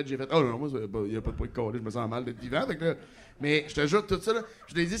chose qu'il a fait, j'ai fait, oh non, moi, il n'y a pas de point de coder, je me sens mal d'être vivant. Fait que là, mais je te jure, tout ça, là,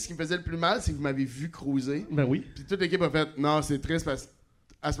 je l'ai dit, ce qui me faisait le plus mal, c'est que vous m'avez vu cruiser. Ben oui. Puis toute l'équipe a fait, non, c'est triste parce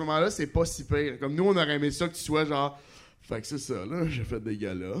qu'à ce moment-là, c'est pas si pire. Comme nous, on aurait aimé ça que tu sois genre, fait que c'est ça, là, j'ai fait des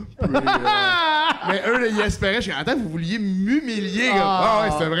galas. Puis, mais eux, là, ils espéraient, je suis attends, vous vouliez m'humilier. Comme,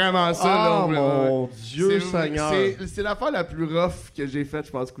 ouais, c'était vraiment ça, là. Mon Dieu Seigneur. C'est l'affaire la plus rough que j'ai faite,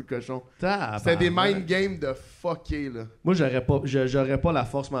 je pense, coup de cochon. C'était des mind games de fucké, là. Moi, j'aurais pas la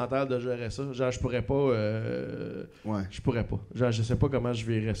force mentale de gérer ça. Genre, je pourrais pas. Ouais. Je pourrais pas. Genre, je sais pas comment je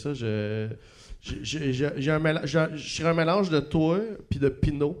verrais ça. J'ai un mélange. Je serais un mélange de toi puis de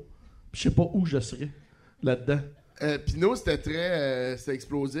Pinot. Je sais pas où je serais là-dedans. Pinot, c'était très c'était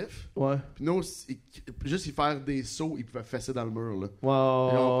explosif. Ouais. Pinot, juste y faire des sauts, il pouvait fesser dans le mur, là.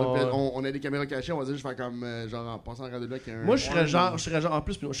 Wow. On a des caméras cachées, on va dire, je fais comme, genre, en passant en radio là, qu'il y a un... Moi, je serais genre, en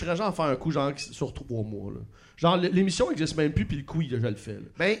plus, je serais genre à faire un coup genre sur 3 mois, là. Genre, l'émission existe même plus, puis le coup, je le fais, là.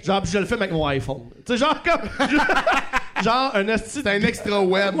 Ben, Genre, je le fais avec mon iPhone. Tu sais, genre, comme. Genre, un esti. c'est un extra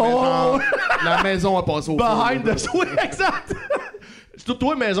web, mais Oh. genre, la maison a passé au Behind fond, the screen, exact! C'est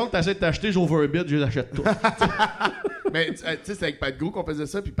toi, maison que t'essaies de t'acheter, j'overbid, je les achète tout. Mais tu sais, c'est avec Pat Gros qu'on faisait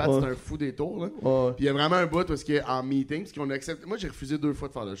ça, puis Pat, Ouais. c'est un fou des tours, là. Ouais. Puis il y a vraiment un bout parce qu'en meeting, parce qu'on a accepté. Moi, j'ai refusé 2 fois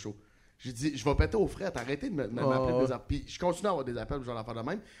de faire le show. J'ai dit, je vais péter aux frais, arrêtez de m'appeler ouais. des appels. Puis je continue à avoir des appels, genre l'affaire de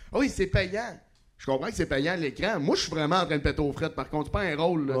même. Ah oui, c'est payant. Je comprends que c'est payant à l'écran. Moi, je suis vraiment en train de péter aux frais, par contre, c'est pas un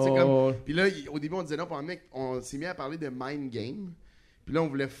rôle, là. Tu sais, comme... Puis là, au début, on disait non, puis on s'est mis à parler de mind game. Puis là, on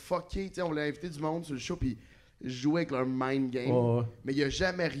voulait fucker, tu sais, on voulait inviter du monde sur le show, puis jouer avec leur mind game. Ouais. Mais il n'y a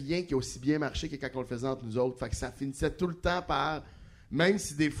jamais rien qui a aussi bien marché que quand on le faisait entre nous autres. Fait que ça finissait tout le temps par... Même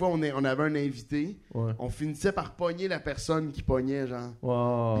si des fois, on avait un invité, Ouais. on finissait par pogner la personne qui pognait, genre.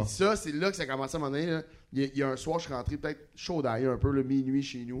 Wow. Puis ça, c'est là que ça a commencé à un moment donné. Là. Il y a un soir, je suis rentré peut-être chaud d'ail un peu, le minuit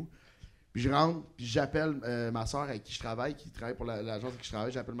chez nous. Puis je rentre, puis j'appelle ma soeur avec qui je travaille, qui travaille pour l'agence avec qui je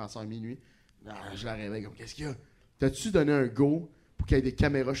travaille. J'appelle ma soeur à minuit. Je la réveille comme, qu'est-ce qu'il y a? T'as-tu donné un go pour qu'il y ait des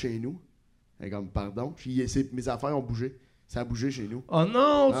caméras chez nous? Elle est comme, pardon. Puis mes affaires ont bougé. Ça a bougé chez nous. Oh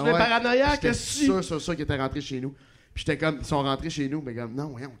non, tu es ouais. paranoïaque, J'étais qu'est-ce que sûr qu'ils étaient rentrés chez nous. Puis j'étais comme, ils sont rentrés chez nous, mais comme, non,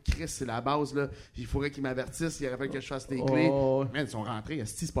 voyons, Chris, c'est la base, là. Il faudrait qu'ils m'avertissent, il aurait fallu que je fasse tes clés. Oh. Man, ils sont rentrés,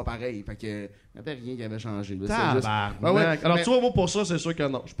 c'est pas pareil. Fait que, il n'y avait rien qui avait changé. Là. C'est juste- Tabarnak. Ouais, ouais, Alors, mais- tu vois, moi, pour ça, c'est sûr que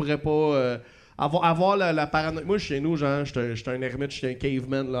non. Je pourrais pas avoir la paranoïa. Moi, chez nous, genre, j'étais un ermite, j'étais un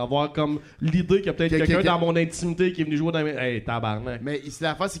caveman. Là. Avoir comme l'idée qu'il y a peut-être quelqu'un dans mon intimité qui est venu jouer dans mes. Hey, tabarnak. Mais ici,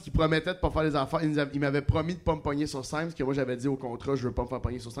 l'affaire, c'est qu'ils promettaient de pas faire les affaires. Ils m'avaient promis de pas me pogner sur scène, parce que moi, j'avais dit au contrat, je veux pas me faire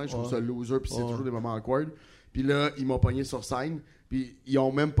pogner sur scène, je trouve Ouais. ça loser, puis c'est Ouais. toujours des moments awkward. Puis là, ils m'ont pogné sur scène, puis ils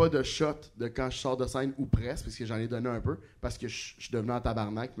ont même pas de shot de quand je sors de scène ou presque, parce que j'en ai donné un peu, parce que je suis devenu en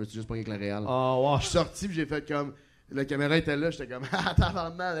tabarnak, je me suis juste pogné avec la réal. Oh, wow. Je suis sorti, puis j'ai fait comme. La caméra était là, j'étais comme, ah,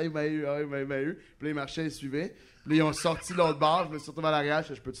 tabarnak, là, il m'a eu, ah, il m'a eu. Puis là, ils marchaient, ils suivaient. Puis là, ils ont sorti de l'autre bar, je me suis retrouvé à l'arrière,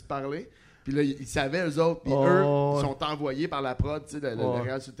 je peux-tu te parler? Puis là, ils savaient, eux autres, puis Oh, eux, ouais. ils sont envoyés par la prod, tu sais, de Ouais.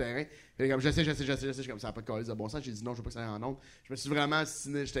 Réal sur le terrain. Puis là, comme, je sais, je suis comme, ça n'a pas de calice de bon sens. J'ai dit non, je veux pas que ça aille en ondes. Je me suis vraiment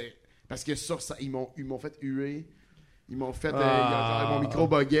assassiné, parce que sur ça, ils m'ont fait huer. Ils m'ont fait, genre, mon micro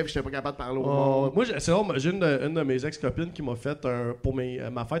buguait, puis j'étais pas capable de parler au Oh, monde. moi, c'est vrai, j'ai une de mes ex-copines qui m'a fait pour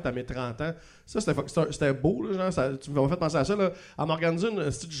ma fête à mes 30 ans. Ça, c'était beau, là, genre, tu m'as fait penser à ça. Là. Elle m'a organisé une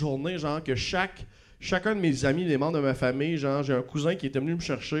petite journée, genre, que chacun de mes amis, les membres de ma famille, genre, j'ai un cousin qui était venu me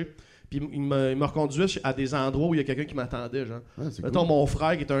chercher. Puis il me reconduisait à des endroits où il y a quelqu'un qui m'attendait, genre. Ah, c'est Mettons, cool. mon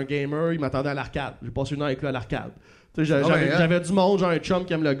frère qui est un gamer, il m'attendait à l'arcade. J'ai passé une heure avec lui à l'arcade. Tu sais, Ah ouais, hein? j'avais du monde, genre un chum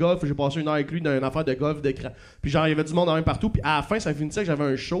qui aime le golf, j'ai passé une heure avec lui dans une affaire de golf d'écran. Puis genre, il y avait du monde en même partout, puis à la fin, ça finissait que j'avais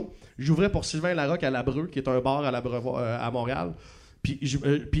un show. J'ouvrais pour Sylvain Larocque à l'Abreu, qui est un bar à l'Abreu à Montréal.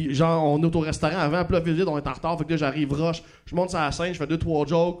 Puis genre, on est au restaurant avant, puis là, vite, on est en retard, fait que là, j'arrive rush, je monte sur la scène, je fais 2-3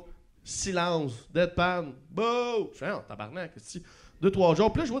 jokes, silence, deadpan, boum! Je fais, oh, tabarnak, qu'est-ce que c'est? 2-3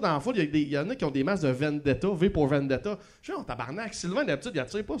 jours. Puis là, je vois dans la foule, il y en a qui ont des masques de Vendetta, V pour Vendetta. Je dis, oh, tabarnak, Sylvain, d'habitude, il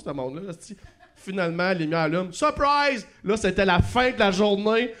attire pas ce monde-là. c'ti. Finalement, les lumières allument. Surprise! Là, c'était la fin de la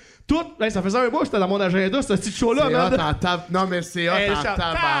journée. Tout, là, ça faisait un mois que j'étais dans mon agenda, ce petit show-là. C'est man. hot en non, mais c'est hot Hey, en je suis en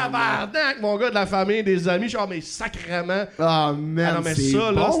tabarnak. tabarnak, mon gars de la famille, des amis. Je suis, oh, mais sacrément. Ah, man, Ah non, mais c'est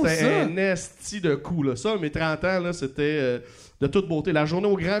ça, là, bon, c'était ça. un esti de coup, là. Ça, mes 30 ans, là, c'était de toute beauté. La journée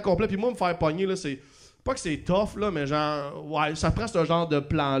au grand complet. Puis moi, me faire pogner, là, c'est... Pas que c'est tough, là, mais genre, ouais, ça prend ce genre de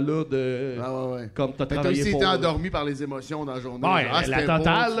plan-là de. Ah ouais. Comme t'as Fait que travaillé comme si pour. t'étais endormi par les émotions dans la journée. Ouais, Ah, la c'était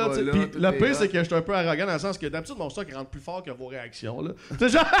totale, beau, là, tu tu sais. vois, Puis tout le est pire, hot. c'est que j'étais un peu arrogant dans le sens que d'habitude, mon stock rentre plus fort que vos réactions, là. Tu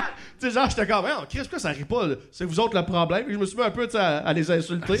sais, genre, j'étais comme, oh, Chris, pourquoi ça rit pas, là? C'est vous autres le problème. Et je me suis mis un peu, tu sais, à les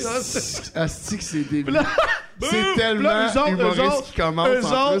insulter, là. Asti que c'est débile. Là, C'est boum! tellement Là, humoriste qui commence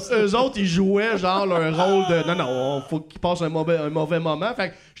en plus. eux autres, ils jouaient genre leur rôle de non, faut qu'ils passent un mauvais moment. Fait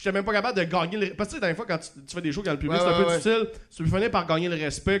que j'étais même pas capable de gagner le. Parce que la dernière fois, quand tu fais des shows dans le public, Ouais, c'est un peu ouais. difficile. Tu finis par gagner le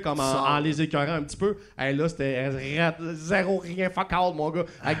respect comme en les écœurant un petit peu. Hey, là, c'était zéro rien, fuck all, mon gars.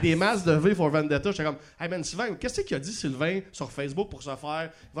 Avec des masses de V for Vendetta, j'étais comme, hey man, Sylvain, qu'est-ce qu'il a dit Sylvain sur Facebook pour se faire.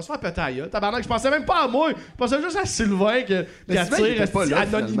 Il va se faire péter à gueule. Tabarnak, je pensais même pas à moi. Je pensais juste à Sylvain qui Mais Sylvain, il était attire pas là,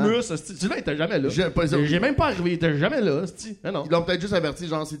 Anonymous. Sylvain, il était jamais là. J'ai même pas arrivé, il était jamais là. Non. Ils l'ont peut-être juste averti,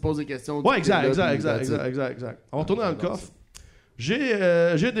 genre, s'ils te posent des questions. Ouais, exact. On va retourner dans le J'adore coffre.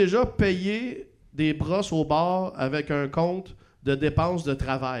 J'ai déjà payé des brosses au bar avec un compte de dépenses de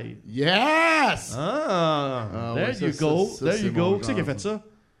travail. Yes! Ah, ouais, there you ça, go. ça, There c'est you mon go. Qui c'est qui a genre, fait ça?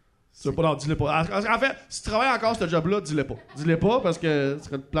 Non, dis-le pas. En fait, si tu travailles encore ce job-là, dis-le pas. Dis-le pas parce que ce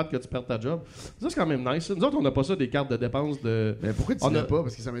serait plate que tu perdes ta job. Ça, c'est quand même nice. Nous autres, on n'a pas ça, des cartes de dépenses de. Mais pourquoi tu On dis a- pas?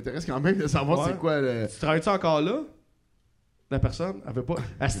 Parce que ça m'intéresse quand même de savoir Ouais. c'est quoi le... Tu travailles-tu encore là? La personne? Elle veut pas.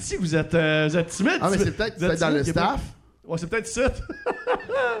 Asti, vous êtes timide. Ah, mais c'est peut-être vous êtes dans le timide, il y a pas- staff. Ouais, c'est peut-être ça.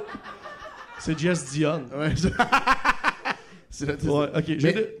 C'est Jess Dion. Ouais. C'est là, Ouais,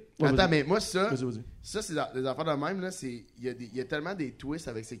 ok. Attends, mais moi, ça, Vas-y. ça c'est des affaires de même, là, c'est... Il y a tellement des twists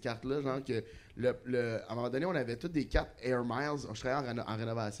avec ces cartes-là, genre que... à un moment donné, on avait toutes des cartes Air Miles. Je travaillais en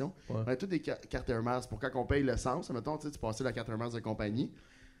rénovation. Ouais. On avait toutes des cartes Air Miles pour quand on paye l'essence. Mettons, tu passais la carte Air Miles de compagnie.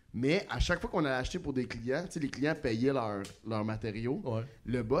 Mais à chaque fois qu'on allait acheter pour des clients, les clients payaient leurs matériaux. Ouais.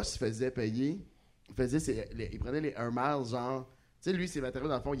 Le boss faisait payer. Il prenait les Air Miles, genre. Tu sais, lui, ses matériaux,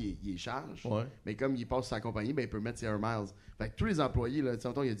 dans le fond, il charge. Ouais. Mais comme il passe sa compagnie, ben, il peut mettre ses Air Miles. Fait que tous les employés, là, tu sais,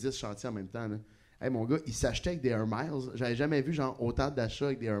 mettons, il y a 10 chantiers en même temps. Là. Hey, mon gars, il s'achetait avec des Air Miles. J'avais jamais vu, genre, autant d'achats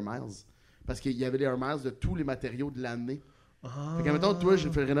avec des Air Miles. Parce qu'il y avait les Air Miles de tous les matériaux de l'année. Fait que, mettons, toi, je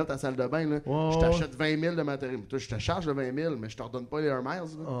fais rénover ta salle de bain, là. Ouais, Je t'achète 20 000 de matériaux. Toi, je te charge le 20 000, mais je te redonne pas les Air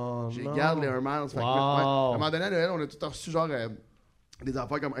Miles, là. Oh, J'ai non. garde les Air Miles. Fait que, Wow. à un moment donné, à Noël, on a tout reçu, genre, des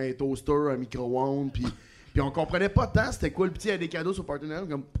affaires comme un toaster, un micro-ondes, puis on comprenait pas tant c'était quoi le petit, il y a des cadeaux sur Partenaire,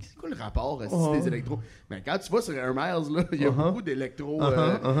 comme c'est quoi le rapport des électros. Mais quand tu vas sur Air Miles, là, il y a beaucoup d'électros.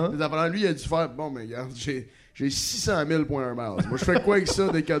 Des affaires. Lui, il a dû faire, bon, mais regarde, j'ai 600 000 points Air Miles. Moi, je fais quoi avec ça,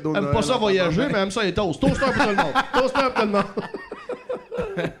 des cadeaux de Elle aime Noël, pas ça voyager, mais elle aime ça les toasts. Toaster pour tout le monde. Toaster pour tout le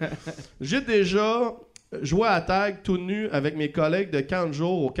monde. J'ai déjà joué à tag tout nu avec mes collègues de 40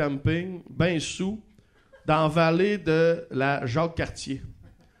 jours au camping, ben sous, dans la vallée de la Jacques-Cartier.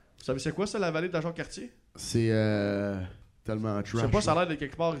 Vous savez c'est quoi ça, la vallée de la Jacques-Cartier? C'est tellement Je trash. sais pas, ça a l'air de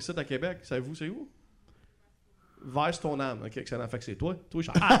quelque part ici à Québec. Savez-vous c'est où? Vers ton âme. Ok, excellent. Fait que c'est toi. Toi,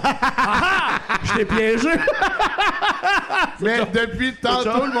 je t'ai piégé! Mais depuis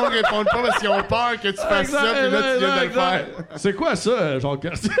tantôt, le monde répond pas parce qu'ils ont peur que tu fasses ça, puis là, tu viens de le faire. C'est quoi ça,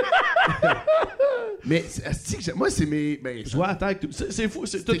 Jacques-Cartier? Mais moi, c'est mes... Ben, Je vois à tag. C'est fou.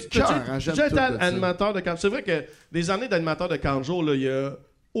 C'était cœur, hein, j'aime J'ai tout été de ça. animateur de camp. C'est vrai que des années d'animateur de 40 jours, il y a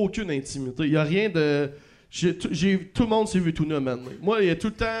aucune intimité. Il y a rien de... Tout le monde s'est vu tout nu maintenant. Moi, il y a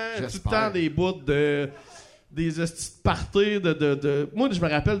tout le temps des bouts de... Des estis de parties Moi, je me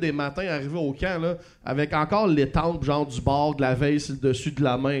rappelle des matins arrivés au camp, là, avec encore l'étampe, genre, du bord de la veille sur le dessus de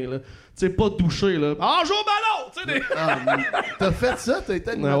la main, là. Tu sais, pas douché, là. Ah, joue au ballon! Tu sais, des... T'as fait ça? T'as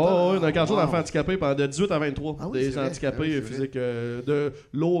été animateur? Ouais, dans 40 jours d'enfants handicapés pendant de 18 à 23. Ah oui, des c'est vrai. handicapés Ah oui, c'est physiques de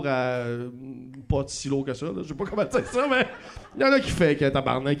lourd à pas si lourd que ça. Là. Je sais pas comment dire ça, mais il y en a qui fait que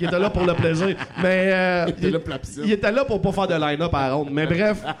tabarnak. Qui était là pour le plaisir. Mais Il était là pour la piscine. il était là pour pas faire de line-up à la ronde. Mais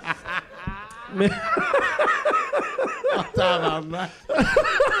bref. Mais Tabarnak.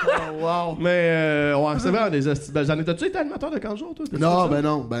 Oh, wow. ouais, c'est vrai, des esti- belles années. T'as-tu été animateur de 40 jours, toi? Non, ben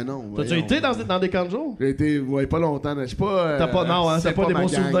non. T'as-tu voyons. été dans des 40 jours? J'ai été, ouais, pas longtemps. Je sais pas. T'as pas, non, hein, c'est t'as pas des ma bons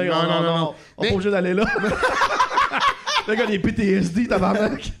gang. souvenirs. Non. On est pas obligé d'aller là. Le gars, des PTSD,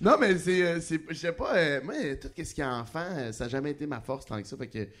 tabarnak. Non, mais je sais pas, moi, tout ce qui est enfant, ça n'a jamais été ma force tant que ça. Fait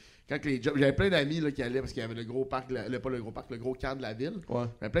que quand les jobs, j'avais plein d'amis là, qui allaient parce qu'il y avait le gros parc, pas le gros parc, le gros camp de la ville. Ouais.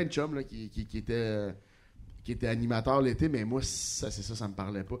 J'avais plein de chums là, qui étaient animateurs l'été, mais moi, ça me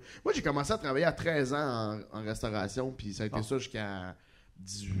parlait pas. Moi, j'ai commencé à travailler à 13 ans en restauration, puis ça a été ça jusqu'à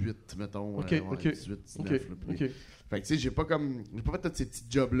 18, mettons. Ok, 18, 19. Ok. Fait que tu sais, j'ai pas fait tous ces petits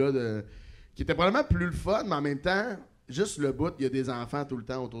jobs-là qui étaient probablement plus le fun, mais en même temps, juste le bout, il y a des enfants tout le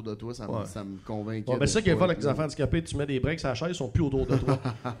temps autour de toi, ça me convainc. Bon, ben, c'est ça qui est fun avec les enfants handicapés, tu mets des breaks à la chaise, ils sont plus autour de toi.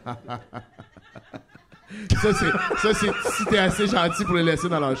 Ça, c'est si t'es assez gentil pour les laisser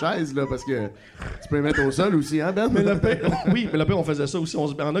dans leur chaise, là, parce que tu peux les mettre au sol aussi, hein, Ben? Mais le pire, on faisait ça aussi.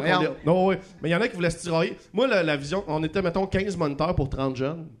 Non, ouais. Mais il y en a qui voulaient se tirailler. Moi, la vision, on était, mettons, 15 moniteurs pour 30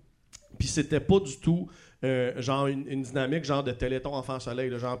 jeunes. Puis c'était pas du tout genre une dynamique genre de Téléthon Enfant Soleil.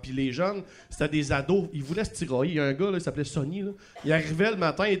 Là, genre. Puis les jeunes, c'était des ados. Ils voulaient se tirailler. Il y a un gars, là, il s'appelait Sonny. Là. Il arrivait le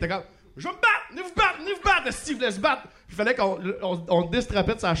matin, il était comme... Je vais me battre! Venez vous battre! Le Steve voulait se battre! Il fallait qu'on le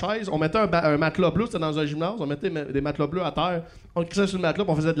distrapait de sa chaise. On mettait un matelas bleu, c'était dans un gymnase. On mettait des matelas bleus à terre. On le crissait sur le matelas,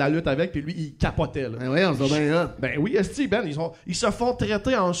 puis on faisait de la lutte avec, puis lui, il capotait. Là. Ben oui, on se voit bien là. Ben oui, esti, Ben, ils se font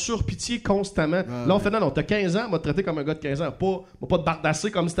traiter en surpitié constamment. Là, on fait non, t'as 15 ans, on m'a traité comme un gars de 15 ans. Pas de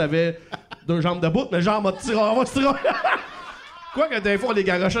bardasser comme si t'avais 2 jambes de bout, mais genre, on va te tirer. Quoi que des fois, on les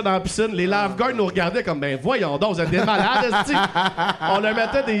garochait dans la piscine, les lifeguards nous regardaient comme, ben voyons donc, vous êtes des malades, esti. On leur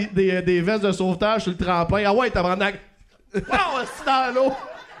mettait des vestes de sauvetage sur le tremplin. Ah ouais, tabarnak. Oh, esti, dans l'eau.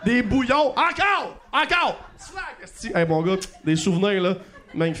 Des bouillons. Encore. Slack, esti. Hey, mon gars, des souvenirs, là.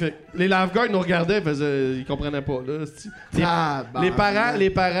 Magnifique. Les lifeguards nous regardaient, ils comprenaient pas, là, esti. Les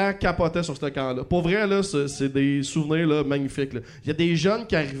parents capotaient sur ce camp-là. Pour vrai, là, c'est des souvenirs, là, magnifiques, là. Il y a des jeunes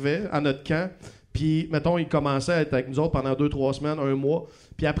qui arrivaient à notre camp. Puis, mettons, ils commençaient à être avec nous autres pendant 2-3 semaines, 1 mois.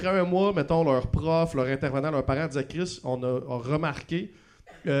 Puis après 1 mois, mettons, leurs profs, leurs intervenants, leurs parents disaient « Chris, on a remarqué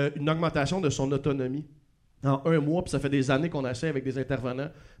une augmentation de son autonomie en 1 mois. » Puis ça fait des années qu'on essaie avec des intervenants.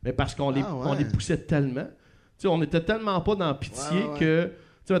 Mais parce qu'on on les poussait tellement. Tu sais, on était tellement pas dans pitié que... Tu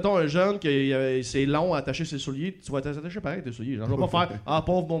sais, mettons, un jeune qui c'est long à attacher ses souliers, tu vas t'attacher pareil tes souliers. Genre, je vais pas faire « Ah,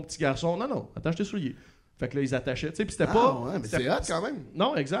 pauvre mon petit garçon. » Non, attache tes souliers. Fait que là, ils attachaient. Tu sais, puis c'était pas. Ouais, mais c'est hot quand même.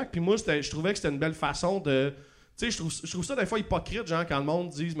 Non, exact. Puis moi, je trouvais que c'était une belle façon de. Tu sais, je trouve ça des fois hypocrite, genre, quand le monde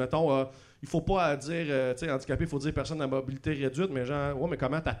dit, mettons, il faut pas dire, tu sais, handicapé, il faut dire personne à mobilité réduite, mais genre, ouais, mais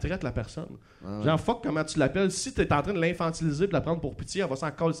comment tu traites la personne? Genre, fuck comment tu l'appelles. Si tu es en train de l'infantiliser, de la prendre pour pitié, elle va s'en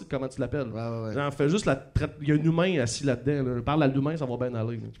coller de comment tu l'appelles. Ouais. Genre, fais juste il y a un humain assis là-dedans. Là. Parle à l'humain, ça va bien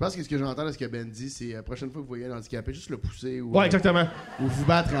aller. Là. Je pense que ce que j'entends de ce que Ben dit, c'est la prochaine fois que vous voyez un handicapé, juste le pousser ou. Ouais, exactement. Ou vous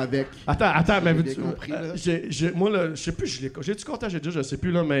battre avec. Attends, mais bien compris, là. Moi, là, je sais plus, j'ai-tu compté, je sais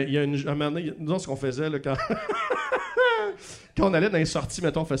plus, là, mais il y a un moment donné, nous, ce qu'on faisait, là, quand. Quand on allait dans les sorties,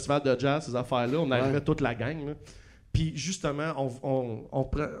 mettons, festival de jazz, ces affaires-là, on arrivait toute la gang. Là. Puis justement,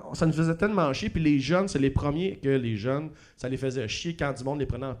 ça nous faisait tellement chier. Puis les jeunes, c'est les premiers que les jeunes, ça les faisait chier quand du monde les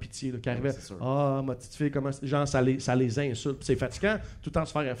prenait en pitié. Là, qui arrivait, ma petite fille, comment. Genre, ça les insulte. Puis c'est fatigant, tout le temps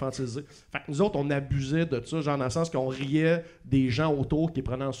se faire infantiliser. Fait que nous autres, on abusait de ça, genre dans le sens qu'on riait des gens autour qui les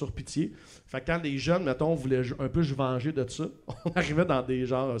prenaient en surpitié. Fait que quand les jeunes, mettons, voulaient un peu se venger de ça, on arrivait dans des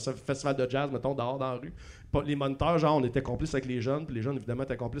genres, festival de jazz, mettons, dehors dans la rue. Les moniteurs, genre, on était complices avec les jeunes, puis les jeunes, évidemment,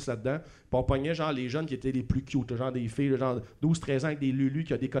 étaient complices là-dedans. Puis on pognait, genre, les jeunes qui étaient les plus cute, genre des filles, genre 12-13 ans avec des lulus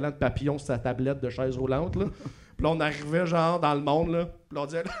qui ont des collants de papillons sur sa tablette de chaise roulante, là. Puis là, on arrivait, genre, dans le monde, là. Puis là, on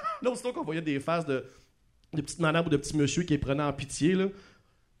disait, là, aussitôt qu'on voyait des faces de petites madames ou de petits monsieur qui les prenaient en pitié, là.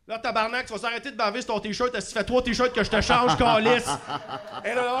 Là, tabarnak, tu vas s'arrêter de baver sur ton t-shirt, si fais 3 t-shirts que je te change, calice.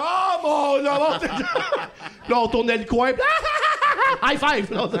 Et là, oh mon Dieu! Puis là, on tournait le coin, high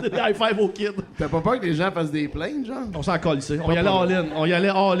five! Là, on donnait des high five aux kids. T'as pas peur que les gens fassent des plaintes, genre? On s'en calissait. On y allait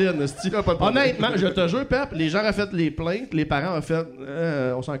all-in. Honnêtement, je te jure, Pep, les gens ont fait les plaintes, les parents ont fait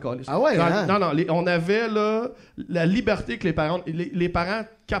on s'en calisse. Ah ouais, hein? Non, on avait là la liberté que les parents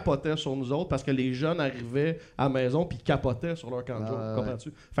capotaient sur nous autres parce que les jeunes arrivaient à la maison puis capotaient sur leur camp de jour.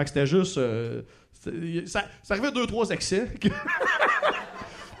 Comprends-tu? Fait que c'était juste... ça arrivait 2-3 excès.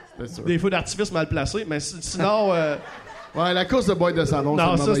 Des feux d'artifice mal placés, mais sinon... Ouais, la course de boîte de salon,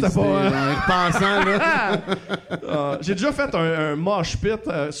 non, c'est ça, c'était pas... En repensant, là... j'ai déjà fait un mosh pit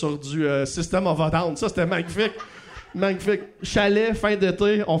sur du System of a Down. Ça, c'était magnifique. Magnifique. Chalet, fin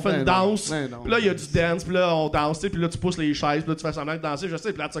d'été, on fait une danse. Puis là, il y a du dance, puis là, on danse, puis là, tu pousses les chaises, puis là, tu fais semblant de danser. Je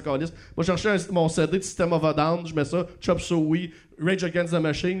sais, puis là, tu calisse. Moi, je cherchais mon CD de System of a Down, je mets ça, Chop Suey, Rage Against the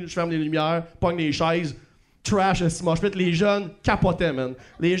Machine, je ferme les lumières, pogne les chaises. Trash, les jeunes capotaient, man.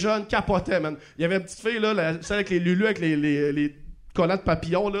 Les jeunes capotaient, man. Il y avait une petite fille, là, celle avec les lulus, avec les collants de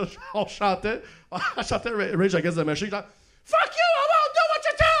papillons, là. On chantait Rage Against the Machine, genre, fuck you, I won't do what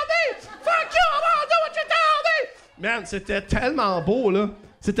you tell me! Fuck you, I won't do what you tell me! Man, c'était tellement beau, là.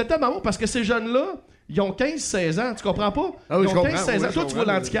 C'était tellement beau parce que ces jeunes-là, ils ont 15-16 ans, tu comprends pas? Ah oui, ils ont 15-16 ans. Toi, tu vois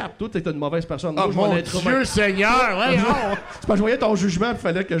l'handicap. Toi, t'es une mauvaise personne. Oh mon Dieu Seigneur! Ouais, c'est parce que je voyais ton jugement, il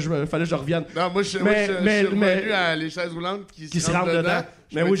fallait que je revienne. Non, moi, je suis revenu à les chaises roulantes qui se rentrent dedans.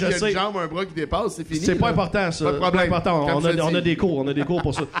 Mais oui, je sais. Il y a une jambe, un bras qui dépasse, c'est fini. C'est pas important, ça. Pas de problème. Pas important. On a des cours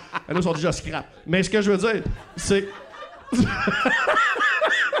pour ça. Nous, ils sont déjà scrap. Mais ce que je veux dire, c'est...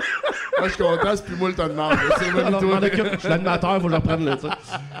 Moi, je suis content, c'est plus moi le temps de marde. Je suis l'animateur, il faut que je reprenne là, tu sais.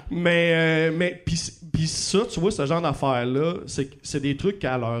 Mais puis ça, tu vois, ce genre d'affaires-là, c'est des trucs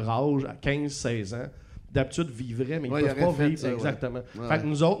qu'à leur âge, à 15-16 ans, d'habitude vivraient, mais Ouais, ils ils peuvent pas auraient fait vivre. ça, ouais. Exactement. Ouais. Fait que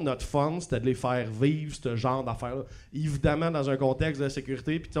nous autres, notre fun, c'était de les faire vivre ce genre d'affaires-là. Évidemment, dans un contexte de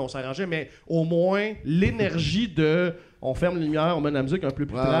sécurité, puis on s'arrangeait, mais au moins, l'énergie de... On ferme les lumières, on met de la musique un peu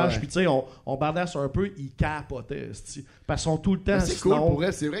plus Ouais, trash, ouais. puis tu sais, on bardasse un peu, ils capotaient, esti. Parce qu'ils sont tout le temps... Mais c'est sinon- cool pour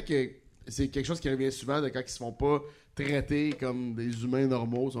elle. C'est vrai que c'est quelque chose qui revient souvent de quand ils se font pas traiter comme des humains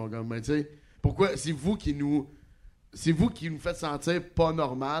normaux. Ils sont comme, ben, tu sais, pourquoi c'est vous qui nous faites sentir pas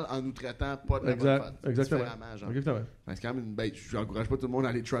normal en nous traitant pas de la bonne façon. Exactement. Différemment, genre. Exactement. Ben, c'est quand même je n'encourage pas tout le monde à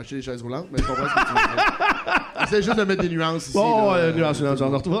aller trasher les chaises roulantes, mais je comprends ce que tu veux dire. C'est juste de mettre des nuances ici. Oh, là. nuance. On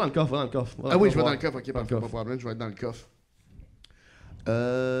retrouve dans le coffre, Ah oui, je vais dans le coffre. Ok, Dans le parfait, pas coffre. de problème, je vais être dans le coffre.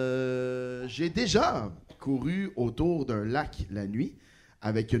 J'ai déjà couru autour d'un lac la nuit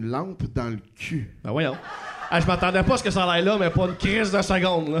avec une lampe dans le cul. Ben voyons. Ah, je m'attendais pas à ce que ça aille là, mais pas une crise de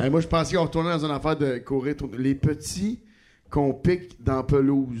seconde. Là. Moi, je pensais qu'on retournait dans une affaire de courir. Les petits qu'on pique dans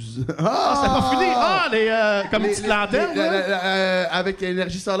pelouse. Ah, c'était pas fini. Ah, comme une petite lanterne. là. Avec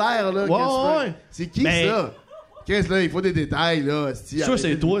l'énergie solaire, là. Ouais, qu'est-ce que ouais. c'est qui, Mais- ça? Qu'est-ce là? Il faut des détails, là. Ça,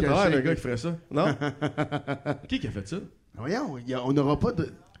 c'est toi, le gars qui ferait ça. Non? Qui a fait ça? Voyons, on n'aura pas de...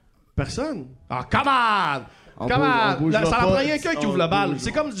 Personne. Ah, come on! On Come bougera on! Ça pas. en prend rien qu'un qui On ouvre le bal. bougera.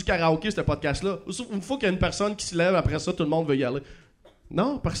 C'est comme du karaoké, ce podcast-là. Une fois qu'il y a une personne qui se lève, après ça, tout le monde veut y aller.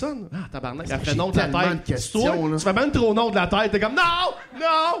 Non, personne. Ah, tabarnak, elle fait J'ai non de la tellement tête. de C'est questions, toi, là. tu fais même trop non de la tête. T'es comme, non!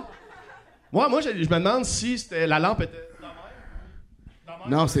 Non! Moi, je me demande si la lampe était...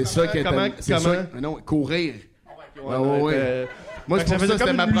 Non, c'est ça qui est... Comment? c'est ça- non, courir. Ouais. Moi, c'est ça pour ça faisait que c'était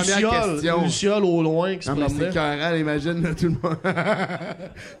comme ma une première question. Une luciole au loin qui se Non, mais c'est promenait. écœurant, imagine, là, tout le monde.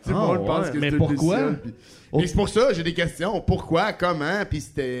 Tout le monde pense ouais, que mais c'est une pourquoi? luciole, puis- Mais c'est pour ça, j'ai des questions. Pourquoi? Comment? Puis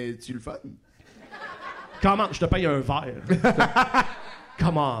c'était-tu le fun? Comment? Je te paye un verre.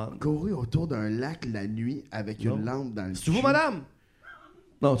 Come on. Courir autour d'un lac la nuit avec une lampe dans le C'est vous, cul. madame?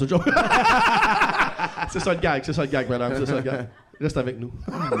 Non, c'est joke. C'est ça le gag, madame. C'est ça le gag. Reste avec nous.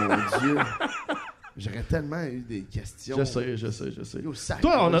 Oh mon Dieu. J'aurais tellement eu des questions. Je sais. Yo, sac,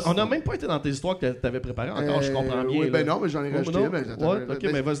 Toi, là, on a même pas été dans tes histoires que t'avais préparées encore, je comprends bien. Oui, là. ben non, mais j'en ai rajouté. non? Mais j'attends- Ouais, ok,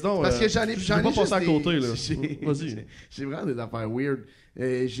 mais vas-y donc. Parce que j'en ai je vais pas juste passer à des- côté, là. J'ai- Vas-y. J'ai vraiment des affaires weird.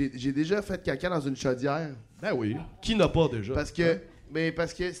 J'ai déjà fait caca dans une chaudière. Ben oui. Qui n'a pas déjà? Parce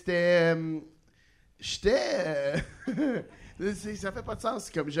que c'était... J'étais... ça fait pas de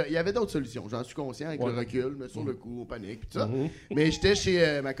sens. Il y avait d'autres solutions. J'en suis conscient avec le recul, mais sur le coup, on panique, pis tout ça. Mais j'étais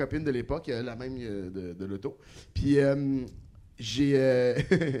chez ma copine de l'époque, la même de l'auto. Puis j'ai...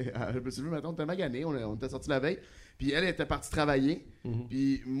 je me suis vu, mettons, on était magané, on était sortis la veille. Puis elle était partie travailler.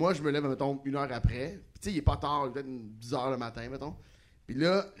 Puis moi, je me lève, mettons, 1 heure après. Puis tu sais, il est pas tard, il est peut-être 10 heures le matin, mettons. Puis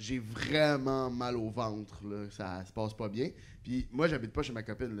là, j'ai vraiment mal au ventre, là. Ça se passe pas bien. Puis moi, j'habite pas chez ma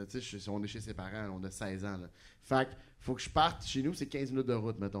copine, là. Tu sais, on est chez ses parents, on a 16 ans, là. Fait que faut que je parte chez nous, c'est 15 minutes de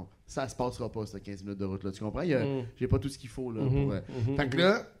route, mettons. Ça se passera pas, ça, 15 minutes de route, là. Tu comprends? J'ai pas tout ce qu'il faut, là. Fait que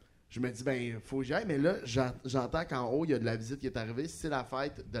là, je me dis, ben, faut que j'aille, mais là, j'entends qu'en haut, il y a de la visite qui est arrivée. C'est la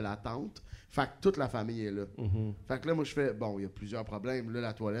fête de la tante. Fait que toute la famille est là. Fait que là, moi, je fais, bon, il y a plusieurs problèmes. Là,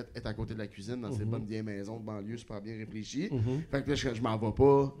 la toilette est à côté de la cuisine, dans ces bonnes vieilles maisons de banlieue super bien réfléchies. Fait que là, je m'en vais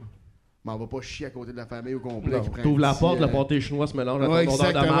pas. Je m'en vais pas chier à côté de la famille au complet. Non, qui prend t'ouvres un la petit, porte, le pâté chinois se mélange à Ouais, ton odeur de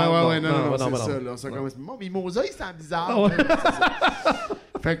exactement. marde. Ouais, non, c'est non. ça. Là, ça commence. Mon mimosa, il sent bizarre. Ah ouais. C'est ça.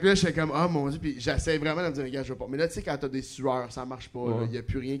 Fait que là, j'étais comme, ah mon Dieu, puis j'essaie vraiment de me dire, regarde, je vais pas. Mais là, tu sais, quand t'as des sueurs, ça marche pas. Il y a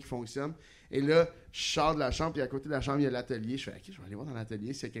plus rien qui fonctionne. Et là, je sors de la chambre, puis à côté de la chambre, il y a l'atelier. Je fais, ok, je vais aller voir dans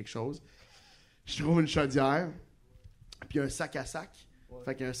l'atelier s'il y a quelque chose. Je trouve une chaudière, puis un sac à sac.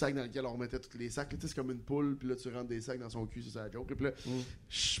 Fait qu'il y a un sac dans lequel on remettait tous les sacs. Tu sais, c'est comme une poule, puis là, tu rentres des sacs dans son cul, c'est ça la joke. Puis là,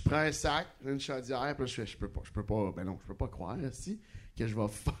 je prends un sac, une chaudière, puis là, je fais, je peux pas croire, si, que je vais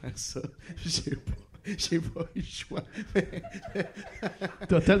faire ça. J'ai pas eu le choix.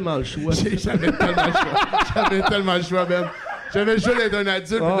 T'as tellement le choix. J'avais tellement le choix, même. J'avais le choix d'être un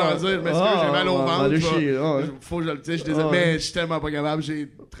adulte et de leur dire, mais j'ai mal au ventre. Faut que je le dise, je suis désolé. Mais je suis tellement pas capable, j'ai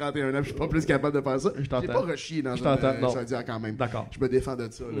 31 ans, je suis pas plus capable de faire ça. J'ai pas rechié dans une chaudière quand même. D'accord. Je me défends de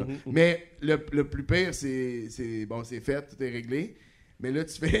ça. Là. Mais le plus pire, c'est fait, tout est réglé. Mais là,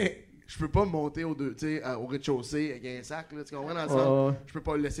 tu fais... Je peux pas monter au rez-de-chaussée avec un sac, là, tu comprends dans le sens? Je peux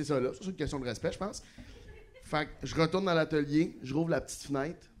pas le laisser ça là. C'est une question de respect, je pense. Fait que je retourne dans l'atelier, je rouvre la petite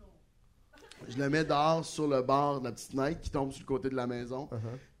fenêtre, je le mets dehors sur le bord de la petite fenêtre qui tombe sur le côté de la maison.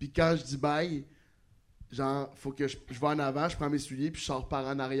 Puis quand je dis bye, genre, faut que je vais en avant, je prends mes souliers, puis je sors par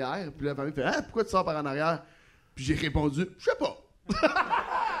en arrière. Puis la famille fait, pourquoi tu sors par en arrière? Puis j'ai répondu, je sais pas.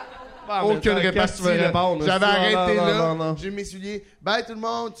 Aucune répartie. J'avais arrêté là. Non. J'ai mis mes souliers. Bye tout le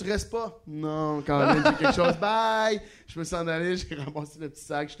monde, tu restes pas? Non, quand même, j'ai quelque chose. Bye! Je me suis en allé, j'ai ramassé le petit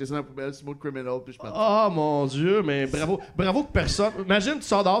sac, j'étais sur la poubelle, Smooth Criminal, puis je suis parti. Oh mon Dieu, mais bravo que personne. Imagine, tu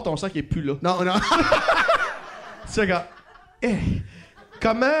sors dehors, ton sac est plus là. Non. C'est comme.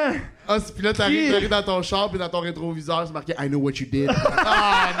 Comment? Ah, puis là, t'arrives dans ton char, puis dans ton rétroviseur, c'est marqué I know what you did.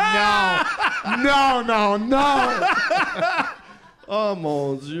 Non! Oh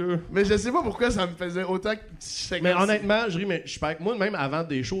mon Dieu. Mais je sais pas pourquoi ça me faisait autant que. Mais honnêtement, je ris, mais je fais moi, même avant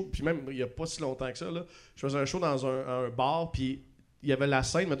des shows, puis même il y a pas si longtemps que ça, là, je faisais un show dans un bar, puis il y avait la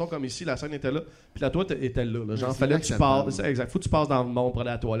scène, mettons comme ici, la scène était là, puis la toilette était là. Genre, fallait que tu passes. C'est exact. Faut que tu passes dans le monde pour aller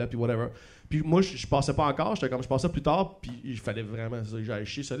à la toilette, puis whatever. Puis moi, je passais pas encore, je passais plus tard, puis il fallait vraiment que j'aille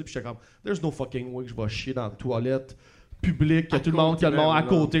chier, ça, puis j'étais comme, there's no fucking way que je vais chier dans la toilette publique, qu'il y a tout le monde, qu'il y a le monde à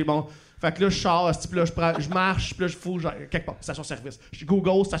côté, bon. Fait que là, je sors, puis là, je marche, puis là, quelque part, station-service. Je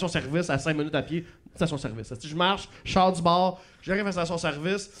Google, station-service, à 5 minutes à pied, station-service. Je marche, je sors du bar, j'arrive à la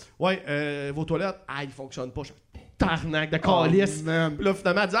station-service. Ouais, vos toilettes, ils fonctionnent pas. Je fais tarnac de calice. Puis là,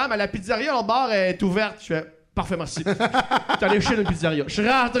 finalement, elle dit, mais la pizzeria, le bar est ouverte. Je fais, parfait, merci. J'étais allé chez une pizzeria. Je suis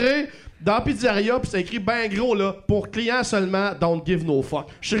rentré dans la pizzeria, puis c'est écrit ben gros, là, pour clients seulement, don't give no fuck.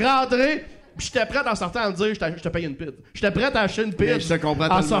 Je suis rentré. J'étais prêt en sortant à me dire je te paye une pizza. J'étais prêt à acheter une pizza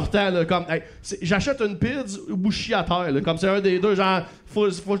en sortant là, comme hey, j'achète une pizza ou je chie à terre là, comme c'est un des deux genre faut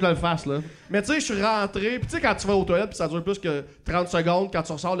que je le fasse là. Mais tu sais je suis rentré puis tu sais quand tu vas aux toilettes puis ça dure plus que 30 secondes quand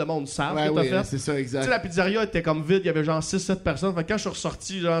tu ressors le monde savent ce que t'as fait. C'est ça exact. Tu sais la pizzeria était comme vide, il y avait genre 6-7 personnes. Fait que quand je suis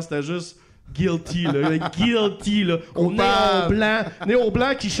ressorti genre c'était juste guilty là, guilty là. Au néon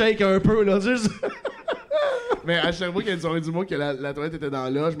blanc qui shake un peu là, juste Mais à chaque fois qu'il y a une soirée du mois que la toilette était dans la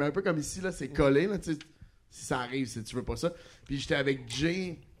loge, mais un peu comme ici, là, c'est collé, là, tu sais, si ça arrive, si tu veux pas ça. Puis j'étais avec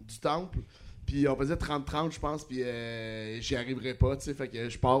Jay du Temple, puis on faisait 30-30, je pense, puis j'y arriverais pas, tu sais, fait que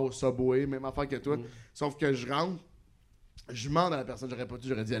je pars au Subway, même affaire que toi. Sauf que je rentre, je demande à la personne,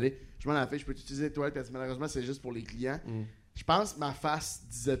 j'aurais dû aller, je demande à la fille, je peux utiliser les toilettes, parce que malheureusement, c'est juste pour les clients. Je pense que ma face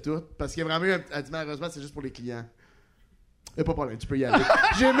disait tout, parce qu'il y a vraiment eu elle dit malheureusement, c'est juste pour les clients. Y'a pas de problème, tu peux y aller.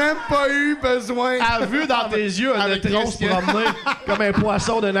 J'ai même pas eu besoin. Elle a vu dans tes yeux un étron se promener comme un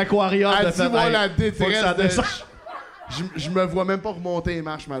poisson d'un aquarium. Elle dit, moi, la détresse. Je me vois même pas remonter les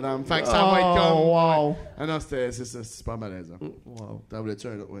marches, madame. Fait que ça va être comme. Wow. Ah non, c'est ça, c'est super malaisant. Wow. T'en voulais-tu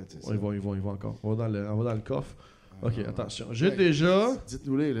un autre? Ouais, ils vont encore. On va dans le coffre. Ok, attention. J'ai déjà.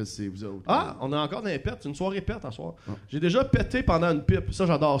 Dites-nous-les, là, c'est vous autres. Ah, on a encore des pètes. Une soirée pète à soir. J'ai déjà pété pendant une pipe. Ça,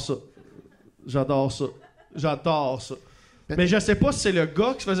 j'adore ça. J'adore ça. Mais je sais pas si c'est le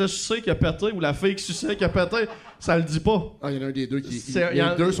gars qui se faisait sucer qui a pété ou la fille qui suçait qui a pété. Ça le dit pas. Ah, il y en a un des deux qui.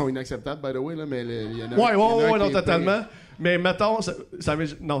 Les deux sont inacceptables, by the way, là, mais il y en a Ouais, non, totalement. Mais mettons, ça m'est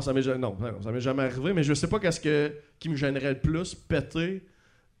jamais arrivé, mais je sais pas qui me gênerait le plus, péter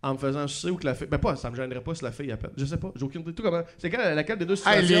en me faisant sucer ou que la fille. Ben, pas, ça me gênerait pas si la fille a pété. Je sais pas, j'ai aucune idée. Tout comment. C'est laquelle des deux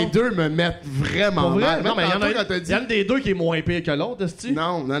situations? Les deux me mettent vraiment mal. Non, mais il y en a un des deux qui est moins pire que l'autre, est-ce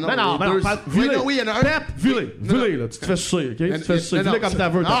Non. Oui, il y en a un. Vilé, là. Tu te fais sucer, ok? Tu te fais sucer. Vilé comme ta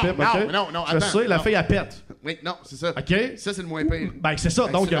veut, ta pipe, ok? Non, tu te fais sucer, la fille, elle pète. Oui, non, c'est ça. OK? Ça, c'est le moins pire. Ben, c'est ça.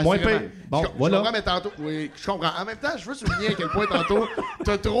 Donc, il y a moins pire. Bon, voilà. Je comprends, mais tantôt. Oui, je comprends. En même temps, je veux souligner à quel point tantôt,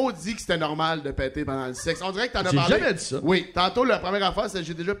 t'as trop dit que c'était normal de péter pendant le sexe. On dirait que t'en as parlé. J'ai jamais dit ça. Oui, tantôt, la première affaire, c'est que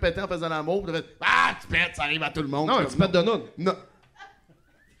j'ai déjà pété en faisant l'amour. Puis tu pètes, ça arrive à tout le monde. Non, tu pètes de noun. Non.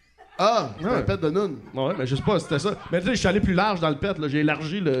 Ah, tu pètes de noun. Ouais, mais je sais pas, c'était ça. Mais tu sais, je suis allé plus large dans le pet, là. J'ai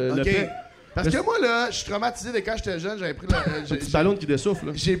élargi le pet. Parce que moi, là, je suis traumatisé de quand j'étais jeune, j'avais pris le petit ballon qui dessouffle,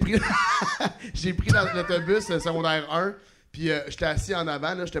 là. J'ai pris l'autobus secondaire 1, puis j'étais assis en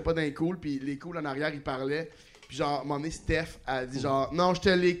avant, là, j'étais pas dans les cools, puis les cools en arrière, ils parlaient. Puis genre, à un moment donné, Steph a dit genre, non, je te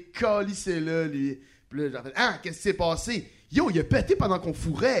l'ai calissé là, lui. Puis là, j'ai fait, qu'est-ce qui s'est passé? Yo, il a pété pendant qu'on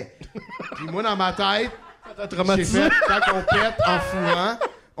fourrait. Puis moi, dans ma tête, j'ai fait, quand on pète en fourrant,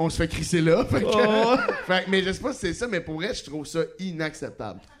 on se fait crisser là. Mais je sais pas si c'est ça, mais pour vrai, je trouve ça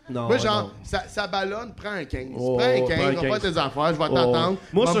inacceptable. Non, moi, genre, ça ballonne, prends un 15. Prends un 15, va faire tes affaires, je vais t'entendre.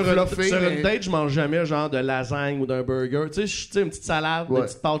 Moi, sur une date, je mange jamais genre de lasagne ou d'un burger. Tu sais, une petite salade, une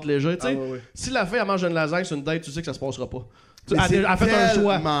petite pâte légère. Tu sais, si la fille elle mange une lasagne sur une date, tu sais que ça se passera pas. Elle a fait un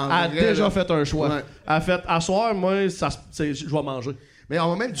choix. Elle a déjà fait un choix. Elle a fait, à soir, moi, je vais manger. Mais on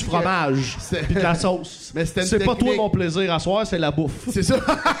va même du fromage, puis de la sauce. Mais c'est pas toi mon plaisir à soir, c'est la bouffe. C'est ça.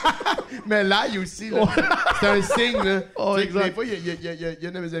 Mais l'ail aussi, là, c'est un signe, là. Oh, Tu sais, exact. des fois, il y a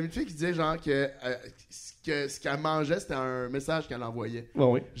une de mes amies de filles qui disait, genre, que ce qu'elle mangeait, c'était un message qu'elle envoyait.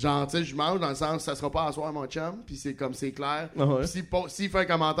 Oui. Genre, tu sais, je mange dans le sens, ça sera pas à soir, mon chum, puis c'est comme c'est clair. Ah ouais. Puis s'il fait un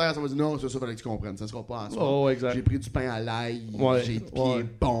commentaire, ça va dire non, c'est ça, fallait que tu comprennes, ça sera pas à soir. Oh, exact. J'ai pris du pain à l'ail, Ouais, j'ai pied ouais.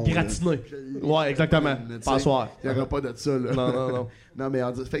 bon. Gratiné. Ouais, exactement. Pas à soir. Il n'y aura pas de ça, là. Non. Non, mais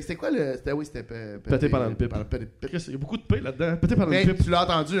on dit. Fait que c'était quoi le. C'était Péter pendant le pipe. Chris, il y a beaucoup de paix là-dedans. Péter pendant Mais le pipe. tu l'as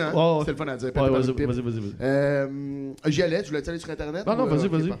entendu, hein? Ouais. C'est le fun à dire. Ouais, Péter pendant vas-y, le pipe. vas-y. J'y allais, tu voulais aller sur Internet? Non, ou, vas-y,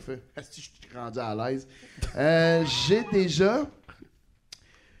 ok, vas-y. Parfait. Est-ce que je suis rendu à l'aise? J'ai déjà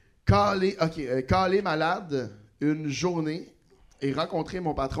calé malade une journée et rencontré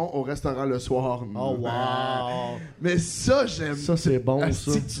mon patron au restaurant le soir. Oh, wow. Mais ça, j'aime. Ça, c'est bon,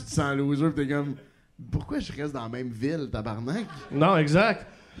 Asti ça. que tu te sens loser pis t'es comme. Pourquoi je reste dans la même ville, tabarnak? Non, exact.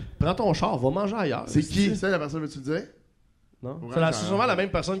 Prends ton char, va manger ailleurs. C'est qui? Ça, la personne, veux-tu le dire? Non? Ouais, C'est sûrement la même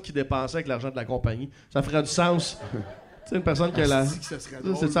personne qui dépensait avec l'argent de la compagnie. Ça ferait du sens. Tu sais, une personne qui a la. Asti que ça serait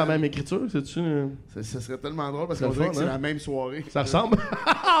drôle, C'est-tu la man. même écriture? C'est-tu. Ça serait tellement drôle parce C'est qu'on le dirait fun, que c'est hein? la même soirée. Ça ressemble.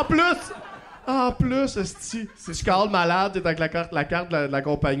 En plus, esti. Si tu cales malade, t'es avec la carte de la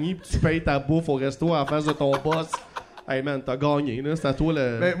compagnie, puis tu payes ta bouffe au resto en face de ton boss. Hey man, t'as gagné, là. C'est à toi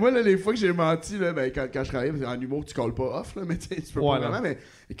le. Ben, moi, là, les fois que j'ai menti, là, ben, quand je travaillais, parce qu'en humour, tu colles pas off, là, mais tu sais, tu peux Ouais, pas non. vraiment. Mais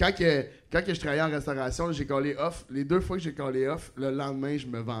quand que je travaillais en restauration, là, j'ai collé off. Les 2 fois que j'ai collé off, le lendemain, je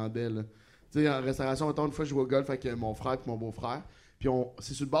me vendais. Là. Tu sais, en restauration, autant une fois, je jouais au golf avec mon frère et mon beau-frère. Puis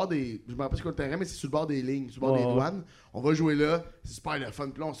c'est sur le bord des. Je me rappelle pas c'est quoi le terrain, mais c'est sur le bord des lignes, sur le bord des douanes. On va jouer là, c'est super le fun.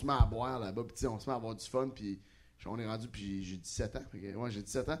 Puis là, on se met à boire là-bas, puis tu sais, on se met à avoir du fun. Puis on est rendu, puis j'ai 17 ans. Ouais, j'ai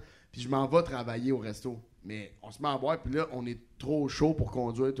 17 ans. Puis je m'en vais travailler au resto. Mais on se met à boire, puis là, on est trop chaud pour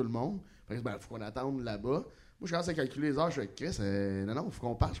conduire tout le monde. Fait que, ben, faut qu'on attende là-bas. Moi, je commence à calculer les heures. Je fais, Chris, non, faut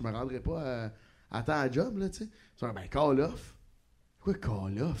qu'on parte. Je me rendrai pas à temps à job, là, tu sais. Je fais, ben, call off. Quoi,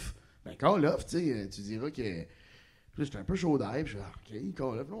 call off? Ben, call off, tu sais, tu diras que. Puis là, j'étais un peu chaud d'air, puis je fais, OK, call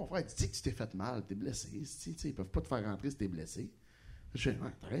off. Là, mon frère, dis que tu t'es fait mal, t'es blessé. Tu sais, ils peuvent pas te faire rentrer si t'es blessé. Je fais,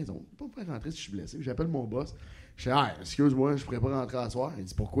 ouais, t'as raison, ils peuvent pas me faire rentrer si je suis blessé. J'appelle mon boss. Je fais, excuse-moi, je pourrais pas rentrer à soir. Il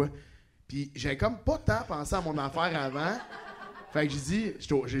dit, pourquoi? Puis j'ai comme pas tant pensé à mon affaire avant. Fait que j'ai dit,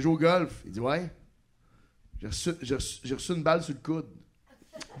 j'ai joué au golf. Il dit, ouais. J'ai reçu une balle sur le coude.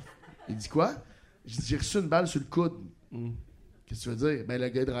 Il dit, quoi? J'ai dit, j'ai reçu une balle sur le coude. Qu'est-ce que tu veux dire? Ben, le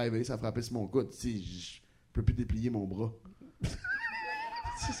gars est drivé, ça a frappé sur mon coude. Tu sais, je peux plus déplier mon bras. Tu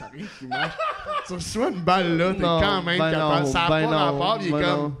sais, ça rien qui marche. Tu reçois une balle là, t'es quand même capable. Ça a pas rapport, il est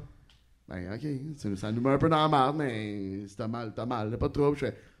comme. Ben, ok, ça nous met un peu dans la merde, mais t'as mal, y'a pas de trouble. Je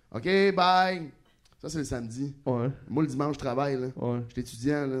fais, ok, bye. Ça, c'est le samedi. Ouais. Moi, le dimanche, je travaille. Là. Ouais. Je suis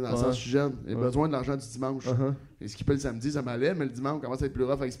étudiant, là, dans le sens que je suis jeune. J'ai besoin de l'argent du dimanche. Et skipper le samedi, ça m'allait, mais le dimanche, on commence à être plus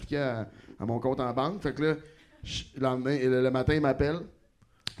rough à expliquer à mon compte en banque. Fait que là, le matin, il m'appelle.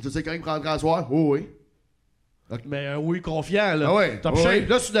 Tu sais quand il me rentrer à soir? Oh, oui. Mais oui, confiant, là. Ah ouais, Top ouais. shape.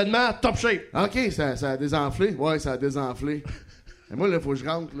 Là, soudainement, top shape. Ok, ça a désenflé. Ouais, ça a désenflé. Et moi, là, faut que je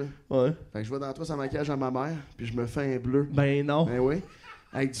rentre. Là. Ouais. Fait que je vais dans la trousse à maquillage à ma mère, puis je me fais un bleu. Ben non. Ben oui.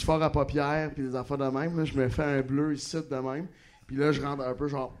 Avec du fard à paupières, puis des affaires de même. Là, je me fais un bleu ici de même. Puis là, je rentre un peu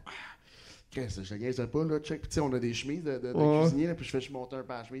genre. Qu'est-ce que je te gagne pas, là? Check. Puis tu sais, on a des chemises de cuisinier, là, puis je monter un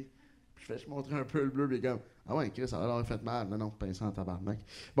peu la chemise. Puis je montrer un peu le bleu, puis comme. Ah ouais, Chris, ça va leur fait mal. Non, pince en tabarnak.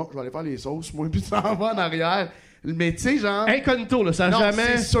 Bon, je vais aller faire les sauces, moi, puis ça en va en arrière. Mais tu sais, genre. Incognito, là, ça non,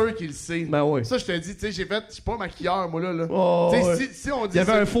 jamais. c'est sûr qu'il le sait. Ben oui. Ça, je te dis, tu sais, je suis pas maquilleur, moi, là. Oh, tu sais, ouais. si on dit. Il y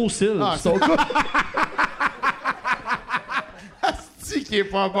avait un faux cil. Ah, sur son cou. Asti qui est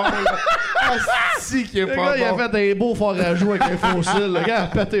pas bon, là. Asti qui est Le pas gars, il a bon. fait des beaux forts à jouer avec un faux cil. Le gars,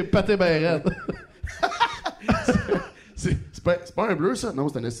 pété ben raide. C'est pas un bleu, ça? Non,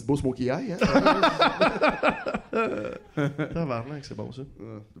 c'est un assez beau smoky eye, hein? Tabarnak, c'est bon, ça.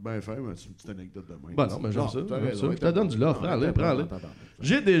 C'est bien fait, mais c'est une petite anecdote de même. Ben non, mais j'aime ça. t'as j'aime raison, ça. Je te donne du love. Prends-le, prends-le. Tabarnak.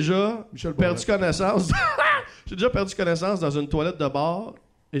 J'ai déjà Michel perdu Barrette. connaissance. J'ai déjà perdu connaissance dans une toilette de bar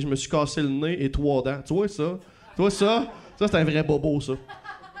et je me suis cassé le nez et 3 dents. Tu vois ça? Tu vois ça? Ça, c'est un vrai bobo, ça.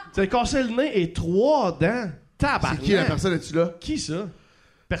 Tu as cassé le nez et 3 dents. Tabarnak. C'est qui la personne, es-tu là? Qui ça?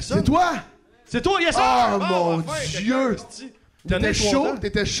 Personne? C'est toi? C'est toi, yes! Oh, Ah, mon enfin, Dieu! T'en T'étais as 3 chaud? dents.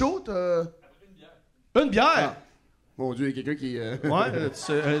 T'étais chaud? Une bière! Ah. Mon Dieu, il y a quelqu'un qui... Ouais,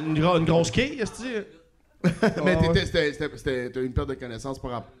 c'est une grosse quille, est-ce Mais ouais. t'as une perte de connaissance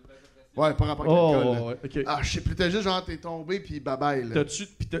par rapport... Ouais, par rapport à Oh, l'alcool. là. ouais, ok. Ah, je sais plus, t'as juste genre, t'es tombé puis bye-bye, là. T'as-tu.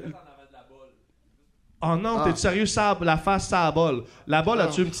 Oh non, Ah. t'es-tu sérieux? La face, ça la bolle. La bolle, Ah.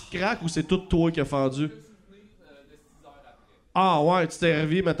 as-tu une petite craque ou c'est tout toi qui a fendu? Ah ouais, tu t'es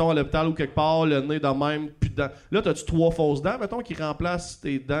revu, mettons, à l'hôpital ou quelque part, le nez de même, plus de dents. Là, t'as-tu 3 fausses dents, mettons, qui remplacent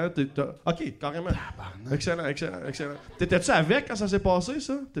tes dents? OK, carrément. Excellent. T'étais-tu avec quand ça s'est passé,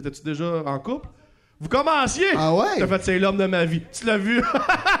 ça? T'étais-tu déjà en couple? Vous commenciez! Ah ouais? T'as fait, c'est l'homme de ma vie. Tu l'as vu?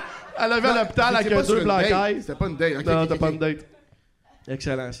 Elle l'a vu à l'hôpital avec pas 2 sur une blancs date. cailles. C'était pas une date. Non, t'as pas une date.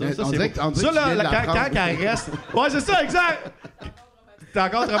 Excellent, ça. Ça, on c'est dirait beau. on dirait Ça, que tu là, viens de quand l'apprendre. elle reste... Ouais, c'est ça, exact! T'es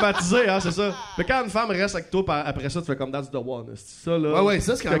encore traumatisé, hein, c'est ça. Fait quand une femme reste avec toi, après ça, tu fais comme that's the one. C'est ça, là. Ouais,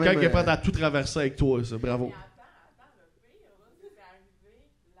 ça, c'est quand quelqu'un même, qui est prêt à tout traverser avec toi, ça. Bravo. Mais attends, le pire, là, c'est arrivé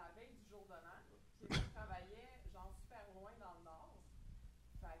la veille du jour de l'an. Je travaillais, genre, super loin dans le nord.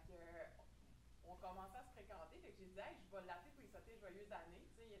 Fait que, on commençait à se fréquenter. Fait que j'ai dit, hey, je vais l'appeler pour lui souhaiter joyeuse année.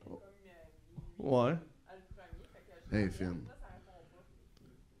 Tu sais, il était comme Ouais. le premier. Fait que Hey, Finn. là, ça répond pas.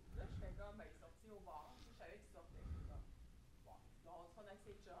 Là, je fais comme, ben, il est sorti au bar. Je savais qu'il sortait. Bon, on se prend avec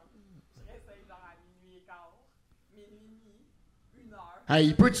ses chums. Je réessaye genre à minuit et quart, minuit et demi, 1h.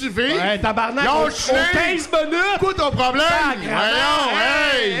 Hey, peux-tu vivre? Hey, tabarnak, Yo, au 15 minutes! Quoi ton problème? Voyons,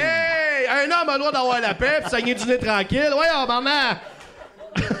 hey! Hey! Un homme a le droit d'avoir la paix pis saigner du nez tranquille. Voyons, maman!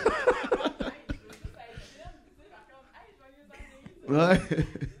 Ouais. Il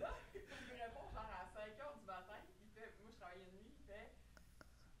répond genre à 5h du matin. Il fait, moi je travaillais de nuit. Il fait,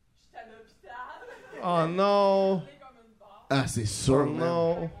 j'étais à l'hôpital. Oh non! Comme une barre. Ah, c'est sûr, Oh man.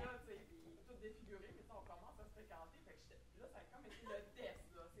 non! Là, tu sais, tout défiguré. Mais on commence à se fréquenter. Fait que là, ça a comme été le test.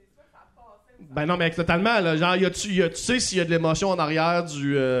 Là. C'est sûr que ça passait ou ça. Ben non, mais totalement, là. Genre, tu sais s'il y a de l'émotion en arrière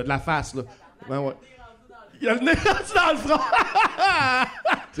de la face, là. Ben ouais. Il y a le nez rendu dans le front!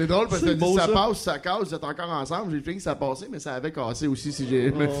 C'est drôle parce que C'est t'as dit beau, ça ça. passe, ça casse, vous êtes encore ensemble. J'ai fait que ça passait, mais ça avait cassé aussi si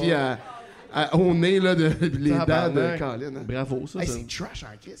je me fie au nez là, de les dents de Tabarnak. Colin. Hein. Bravo, ça. Hey, ça. c'est trash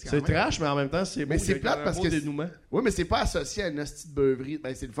en crise, quand C'est même. trash, mais en même temps, c'est beau. Mais c'est Il y a plate un parce beau que dénouement. Oui, mais c'est pas associé à une hostie de beuverie.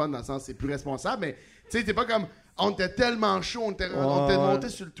 Ben, c'est le fun dans le sens, c'est plus responsable, mais tu sais, t'es pas comme. On était tellement chaud, on était monté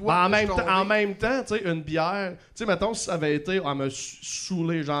sur le toit. Ben, je suis tombé. en même temps, tu sais, une bière, tu sais, mettons, si ça avait été, on me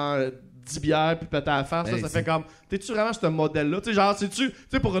saoulé, genre, 10 bières, puis péter à la face, là, Hey, ça c'est- fait comme, t'es-tu vraiment ce modèle-là? Tu sais, genre, tu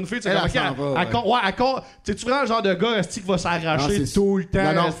sais, pour une fille, tu sais, Elle, comme, elle s'en va, ouais. t'es-tu vraiment le genre de gars, esti, qui va Non, s'arracher c'est tout le temps,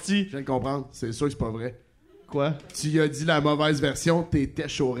 Non, non, esti? je viens de comprendre. C'est sûr que c'est pas vrai. Quoi? Tu as dit la mauvaise version, t'étais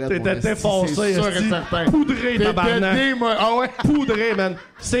chaurette. T'étais mon esti, défoncé, c'est sûr et esti. certain. Poudré, T'étais tabarnak. né, moi. Ah ouais? Poudré, man.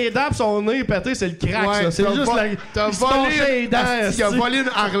 Ses dents pis son nez pété, c'est le crack, Ouais, ça. C'est t'as juste vo- la... T'as il se penchait les volé. dents, Asti, il a esti. volé une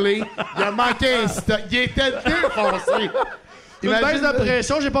Harley. Il a manqué un stock. Il était défoncé. Une baisse de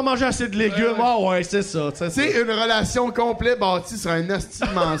pression, j'ai pas mangé assez de légumes. Ah ouais, c'est ça. C'est ça. C'est une relation complète bâtie sur un hostie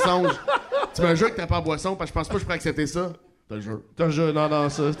de mensonge. Tu me jures que t'as pas boisson parce que je pense pas que je pourrais accepter ça. Je te le jure. Te jure, non,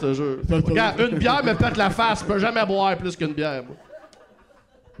 ça, te jure. Regarde, une bière me pète la face. Je peux jamais boire plus qu'une bière, moi.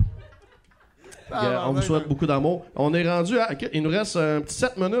 Yeah, on vous souhaite beaucoup d'amour. On est rendu à... OK, il nous reste un petit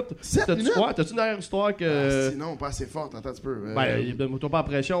 7 minutes. 7 T'as-tu minutes? quoi? T'as-tu une dernière histoire que... Sinon, pas assez forte, attends un petit peu. Ben, donne-toi pas la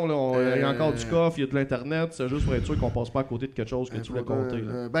pression, là. Il y a encore du coffre, il y a de l'Internet. C'est juste pour être sûr qu'on passe pas à côté de quelque chose que tu voulais compter,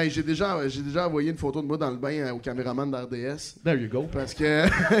 là. Ben, j'ai déjà envoyé une photo de moi dans le bain au caméraman d'RDS. There you go. Parce que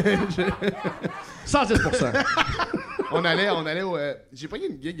 110%. on allait au. J'ai pris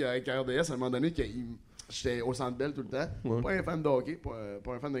une gig avec RDS à un moment donné que j'étais au Centre Bell tout le temps. Ouais. Pas un fan de hockey,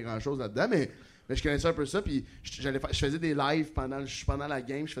 pas un fan de grand chose là-dedans, mais je connaissais un peu ça. Puis je faisais des lives pendant la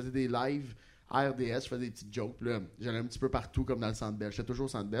game, je faisais des lives à RDS, je faisais des petites jokes. Puis là, j'allais un petit peu partout comme dans le Centre Bell. J'étais toujours au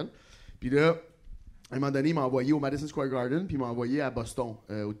Centre Bell. Puis là, à un moment donné, il m'a envoyé au Madison Square Garden, puis il m'a envoyé à Boston,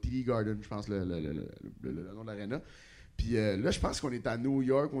 au TD Garden, je pense, le nom de l'aréna. Puis là, je pense qu'on est à New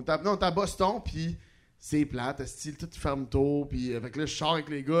York. On est à Boston, puis c'est plate, style, tout ferme tôt. Puis fait que là, je sors avec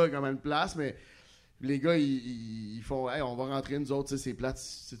les gars comme à une place, mais les gars, ils font, hey, on va rentrer, nous autres, tu sais, c'est plate,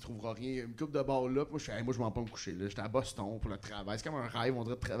 tu trouveras rien. Une coupe de bord là, puis moi, je suis, hey, moi, je m'en pas me coucher, là. J'étais à Boston pour le travail. C'est comme un rêve, on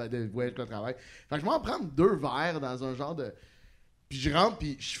dirait de voyager pour le travail. Fait que je m'en prends 2 verres dans un genre de. Puis je rentre,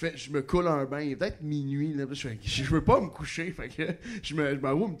 puis je me coule un bain. Il est peut-être minuit, là. Puis je veux pas me coucher. Fait que je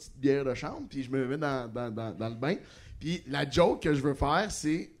m'envoie une petite bière de chambre, puis je me mets dans le bain. Puis la joke que je veux faire,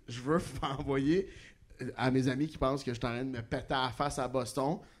 c'est je veux envoyer à mes amis qui pensent que je suis en train de me péter à la face à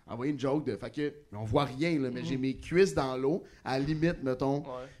Boston, envoyer une joke de. Fait que on voit rien, là, mais j'ai mes cuisses dans l'eau, à la limite, mettons.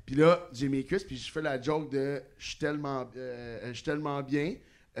 Ouais. Puis là, j'ai mes cuisses, puis je fais la joke de je suis tellement bien.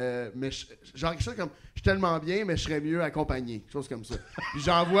 Mais genre quelque chose comme je suis tellement bien, mais je serais mieux accompagné, quelque chose comme ça. Puis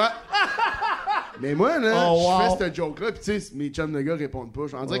j'envoie. Mais moi là, Oh, wow. je fais cette joke là, puis tu sais, mes chums de gars répondent pas.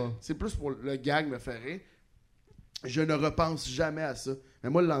 On dirait Ouais. que c'est plus pour le gag me faire rire. Je ne repense jamais à ça. Mais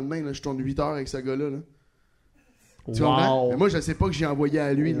moi le lendemain là, je tourne 8 heures avec ce gars là. Tu comprends? Mais moi je sais pas que j'ai envoyé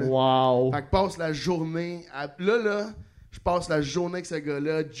à lui là. Wow. Fait que passe la journée là, je passe la journée avec ce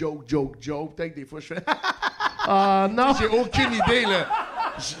gars-là, joke. Peut-être que des fois je fais Ah non! j'ai aucune idée, là.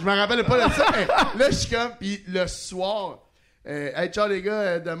 Je me rappelle pas de ça, mais là, je suis comme... Puis le soir, Hey, ciao les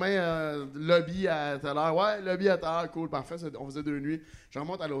gars, demain, lobby à telle heure. Ouais, lobby à telle heure, cool, parfait. On faisait 2 nuits. Je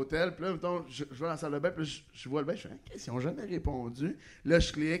remonte à l'hôtel, puis là, mettons, je vais dans la salle de bain, puis je vois le bain, je fais, qu'est-ce qu'ils ont jamais répondu. Là,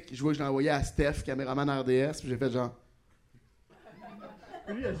 je clique, je vois que je l'ai envoyé à Steph, caméraman RDS, puis j'ai fait genre.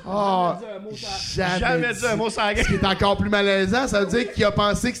 Oh, jamais dit un mot sans Ce qui est encore plus malaisant, ça veut dire qu'il a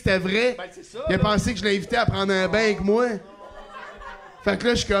pensé que c'était vrai. Ben, c'est ça. Il a pensé que je l'ai invité à prendre un bain avec moi. Fait que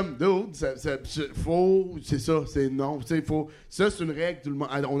là, je suis comme, dude, faut, c'est ça, c'est non. Tu sais, faut, ça, c'est une règle, tout le monde,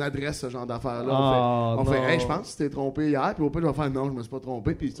 on adresse ce genre d'affaires-là. On fait, hey, je pense que tu t'es trompé hier, puis au pire, je vais faire, non, je me suis pas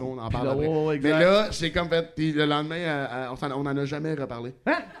trompé, puis on en parle après. Mais là, j'ai comme fait, puis le lendemain, on en a jamais reparlé.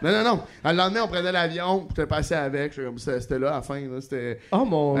 Hein? Non. Le lendemain, on prenait l'avion, j'étais passé avec, c'était là à la fin, là, c'était. Oh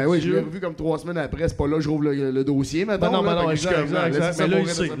mon Dieu. Oui, je l'ai revu comme 3 semaines après, c'est pas là que je rouvre le dossier, maintenant. Non, exact. Mais là,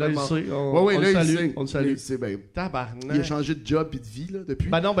 il sait, Oui, là, il sait. On le salue. Tabarnak. Il a changé de job puis de vie, là, depuis.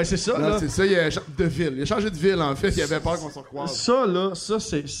 Ben non, ben c'est ça, là. C'est ça, il a changé de ville. Il a changé de ville, en fait. Il avait peur qu'on se recroise. Ça, là,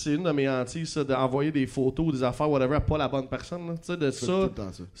 c'est une de mes hantises, ça, d'envoyer des photos, des affaires, whatever, à pas la bonne personne, là. Tu sais, de ça. Tout le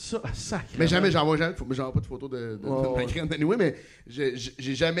temps ça. Ça, sacrément. Mais jamais, j'envoie pas de photos de ma graine anyway, mais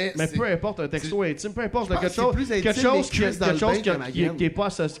j'ai jamais. Mais peu importe, un texto intime, peu importe, Je pense quelque chose qui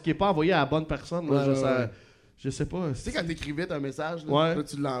est est pas envoyé à la bonne personne, là, je sais pas. Tu sais, quand t'écrivais ton message, là, Ouais. là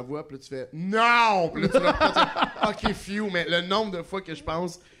tu l'envoies, puis là, tu fais non! Puis là, tu l'as ok, few, mais le nombre de fois que je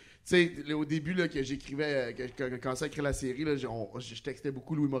pense. Tu sais, au début, là, que j'écrivais, que je commençais à écrire la série, là, je textais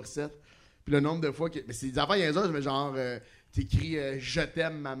beaucoup Louis Morissette. Puis le nombre de fois que. Mais c'est des affaires niaiseuses, mais genre, t'écris je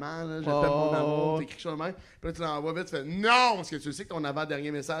t'aime, maman, là, je t'aime, mon amour, t'écris ça de même. Puis là, tu l'envoies vite, tu fais non! Parce que tu sais que ton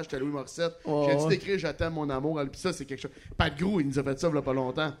avant-dernier message, c'était Louis Morissette. J'ai dit d'écrire je t'aime, mon amour. Puis ça, c'est quelque chose. Pat Grou, il nous a fait ça il y a pas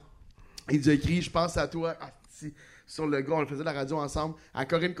longtemps. Il nous a écrit je pense à toi. Sur le gars, on le faisait la radio ensemble. À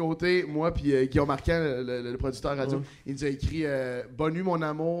Corinne Côté, moi, puis Guillaume Marquand, le producteur radio, il nous a écrit bonne nuit, mon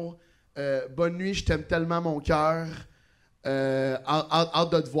amour. Bonne nuit, je t'aime tellement, mon cœur.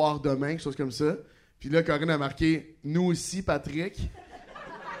 Hâte de te voir demain, quelque chose comme ça. Puis là, Corinne a marqué nous aussi, Patrick.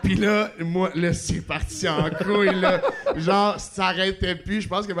 Puis là, moi, là, c'est parti en couille, là. Genre, ça arrêtait plus. Je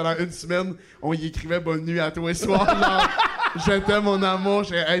pense que pendant 1 semaine, on y écrivait bonne nuit à tous les soirs. Genre, je t'aime, mon amour.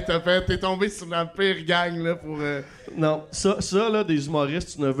 Hey, t'es tombé sur la pire gang, là, pour. Non, ça, là, des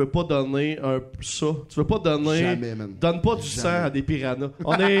humoristes, tu ne veux pas donner ça. Tu veux pas donner. Jamais, man. Donne pas du sang à des piranhas.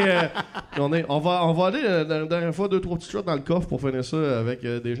 On va aller la dernière fois 2-3 petites shots dans le coffre pour finir ça avec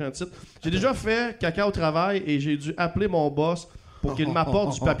des gens de titre. J'ai déjà fait caca au travail et j'ai dû appeler mon boss pour qu'il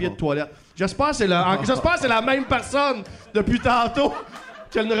m'apporte du papier de toilette. J'espère que c'est la même personne depuis tantôt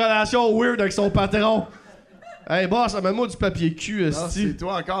qui a une relation weird avec son patron. Hey boss, amène-moi du papier cul, esti. C'est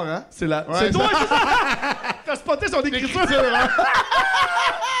toi encore, hein? C'est toi qui t'as spoté son écriture, hein?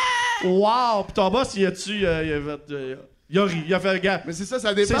 Wow! Pis ton boss, il a ri, il a fait gaffe. Mais c'est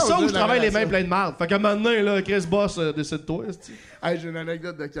ça dépend. C'est ça où je travaille les mains pleines de marde. Fait qu'à un moment donné, là, Chris Boss, décide-toi, esti. Hey, j'ai une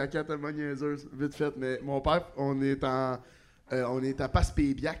anecdote de caca tellement niaiseuse, vite fait, mais mon père, on est à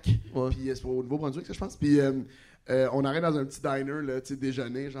Passepébiac, puis c'est au Nouveau-Brunswick, ça, je pense, puis on arrive dans un petit diner, là, tu sais,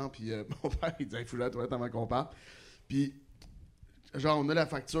 déjeuner, genre, puis mon père, il dit « Il faut aller à la toilette avant qu'on parte. » Puis, genre, on a la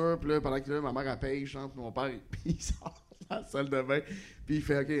facture, puis là, pendant que là, ma mère, elle paye, genre, puis mon père, il sort de la salle de bain, puis il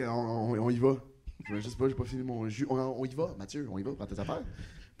fait « Ok, on y va. » Je sais pas, j'ai pas fini mon jus. On y va, Mathieu, on y va, prends tes affaires.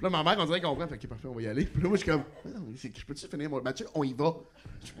 Puis là, ma mère, on dirait qu'elle comprend, fait « Ok, parfait, on va y aller. » Puis là, moi, je suis comme « Je peux-tu finir mon... Mathieu, on y va. »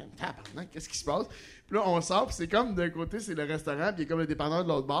 Je suis comme « Tabarnak, qu'est-ce qui se passe? » Puis là, on sort, puis c'est comme, d'un côté, c'est le restaurant, puis il y a comme le dépanneur de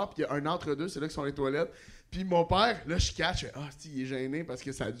l'autre bar, puis il y a un entre-deux, c'est là que sont les toilettes. Puis mon père, là, je catch, il est gêné parce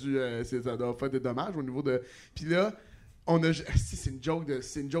que ça a dû, ça doit faire des dommages au niveau de... Puis là, c'est une joke de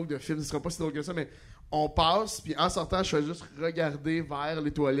film, ce sera pas si drôle que ça, mais on passe, puis en sortant, je fais juste regarder vers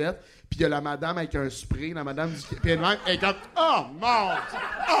les toilettes, puis il y a la madame avec un spray, la madame du... Puis elle est comme, oh mon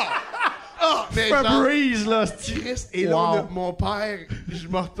mais Febreze, là, Christ, et là, mon père, je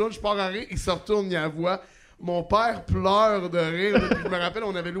me retourne, je pars à rire, il se retourne, il la voit. Mon père pleure de rire. Puis je me rappelle,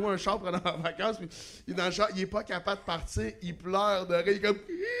 on avait loué un char pendant les vacances. Puis il est dans le char, il est pas capable de partir. Il pleure de rire. Il est comme.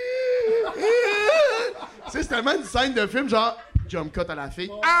 Tu sais, c'est tellement une scène de film, genre, jump cut à la fille.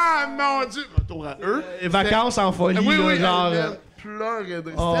 Ah mon Dieu! Retour à eux. Les vacances en folie, oui, genre. Pleure de rire.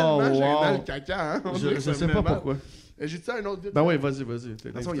 C'est tellement gênant le caca, hein? Je sais pas pourquoi. J'ai-tu un autre vite? Ben oui, vas-y.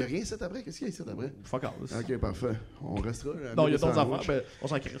 Attention, il n'y a rien ici après. Qu'est-ce qu'il y a ici après? Fuck off. Ok, parfait. On restera. Non, il y a d'autres affaires, mais on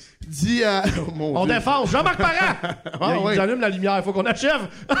s'en crisse. Dis à. On défonce. Jean-Marc Parent! Il allume la lumière. Il faut qu'on achève.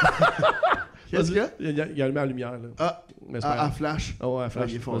 Qu'est-ce qu'il y a? Il allume la lumière, là. À flash. Ah ouais, à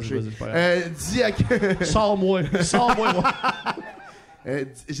flash. Il est fâché. Vas-y, dis à. Sors-moi, moi.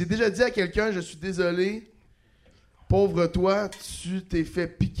 J'ai déjà dit à quelqu'un, je suis désolé. Pauvre toi, tu t'es fait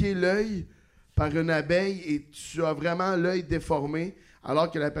piquer l'œil par une abeille et tu as vraiment l'œil déformé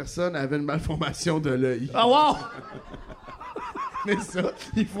alors que la personne avait une malformation de l'œil. Ah wow! Mais ça,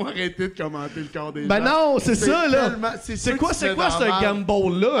 il faut arrêter de commenter le corps des gens. Ben non, c'est ça, là. C'est quoi ce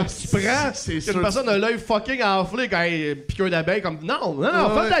gamble-là? Tu prends c'est une personne a l'œil fucking enflé quand elle piqûre d'abeille comme... Non,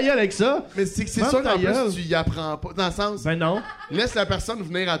 fais ta gueule avec ça. Mais c'est sûr qu'en plus, tu y apprends pas. Dans le sens... Ben non. Laisse la personne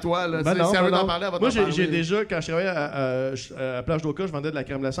venir à toi, là. Ben non, si elle veut ben t'en non. parler, elle va Moi, t'en parler. j'ai déjà, quand je travaillais à Plage d'Oka, je vendais de la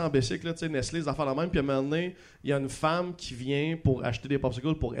crème glacée en bicycle, là, tu sais, Nestlé, des affaires de même. Puis à un moment donné, il y a une femme qui vient pour acheter des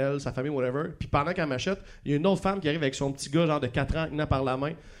popsicles pour elle, sa famille, whatever. Puis pendant qu'elle m'achète, il y a une autre femme qui arrive avec son petit gars, genre de 4 ans, qui tenait par la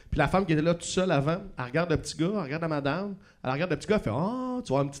main. Puis la femme qui était là toute seule avant, elle regarde le petit gars, elle regarde la madame, elle regarde le petit gars, elle fait « Ah,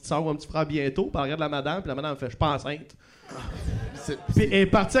 tu vas avoir une petite soeur ou un petit frère bientôt. » Puis elle regarde la madame, puis la madame fait « Je suis pas enceinte. » Puis elle est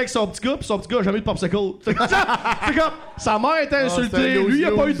partie avec son petit gars, puis son petit gars a jamais eu de popsicle. C'est comme, sa mère était insultée, lui il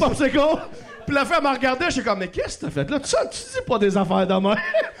a pas eu de popsicle. Puis la femme m'a regardé, je suis comme, mais qu'est-ce que t'as fait là? Tu dis pas des affaires de même.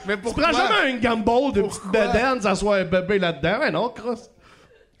 Mais tu pourquoi? prends jamais une gamble de petite bedaine, ça soit un bébé là-dedans. Mais non, crosse.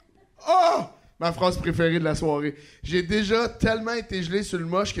 Oh! Ma phrase préférée de la soirée. J'ai déjà tellement été gelé sur le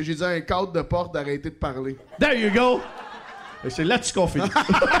moche que j'ai dit à un cadre de porte d'arrêter de parler. There you go! Et c'est là-dessus qu'on finit.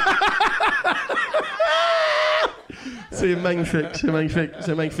 C'est magnifique, c'est magnifique,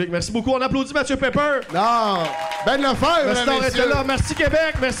 c'est magnifique. Merci beaucoup. On applaudit Mathieu Pepper. Non! Ben de le faire, Merci d'avoir été là. Merci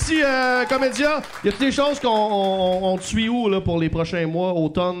Québec. Merci Comédia. Il y a toutes les choses qu'on te suit où là, pour les prochains mois,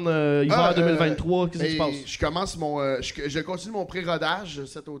 automne, hiver 2023. Qu'est-ce qui se passe? Je commence je continue mon pré-rodage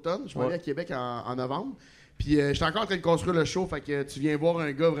cet automne. Je vais aller à Québec en novembre. Puis je suis encore en train de construire le show. Fait que tu viens voir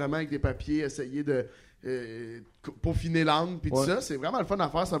un gars vraiment avec des papiers, essayer de peaufiner l'angle puis tout ça. C'est vraiment le fun à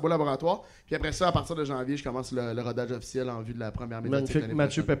faire. C'est un beau laboratoire. Puis après ça, à partir de janvier, je commence le rodage officiel en vue de la première médiatique. Magnifique.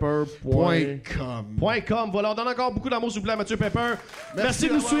 MathieuPepper.com. Voilà, on donne encore beaucoup d'amour, s'il vous plaît, à Mathieu Pepper. Merci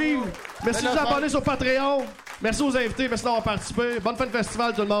de nous suivre. Merci de vous abonner sur Patreon. Merci aux invités. Merci d'avoir participé. Bonne fin de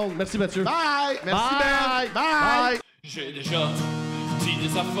festival, tout le monde. Merci, Mathieu. Bye! Merci, Bye! Ben! Bye! J'ai déjà dit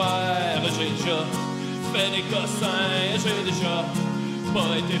des affaires, j'ai déjà fait des cossins, j'ai déjà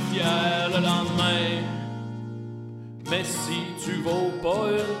pas été fier le lendemain. Mais si tu vaux pas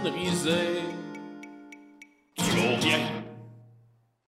une risée, tu vaux rien.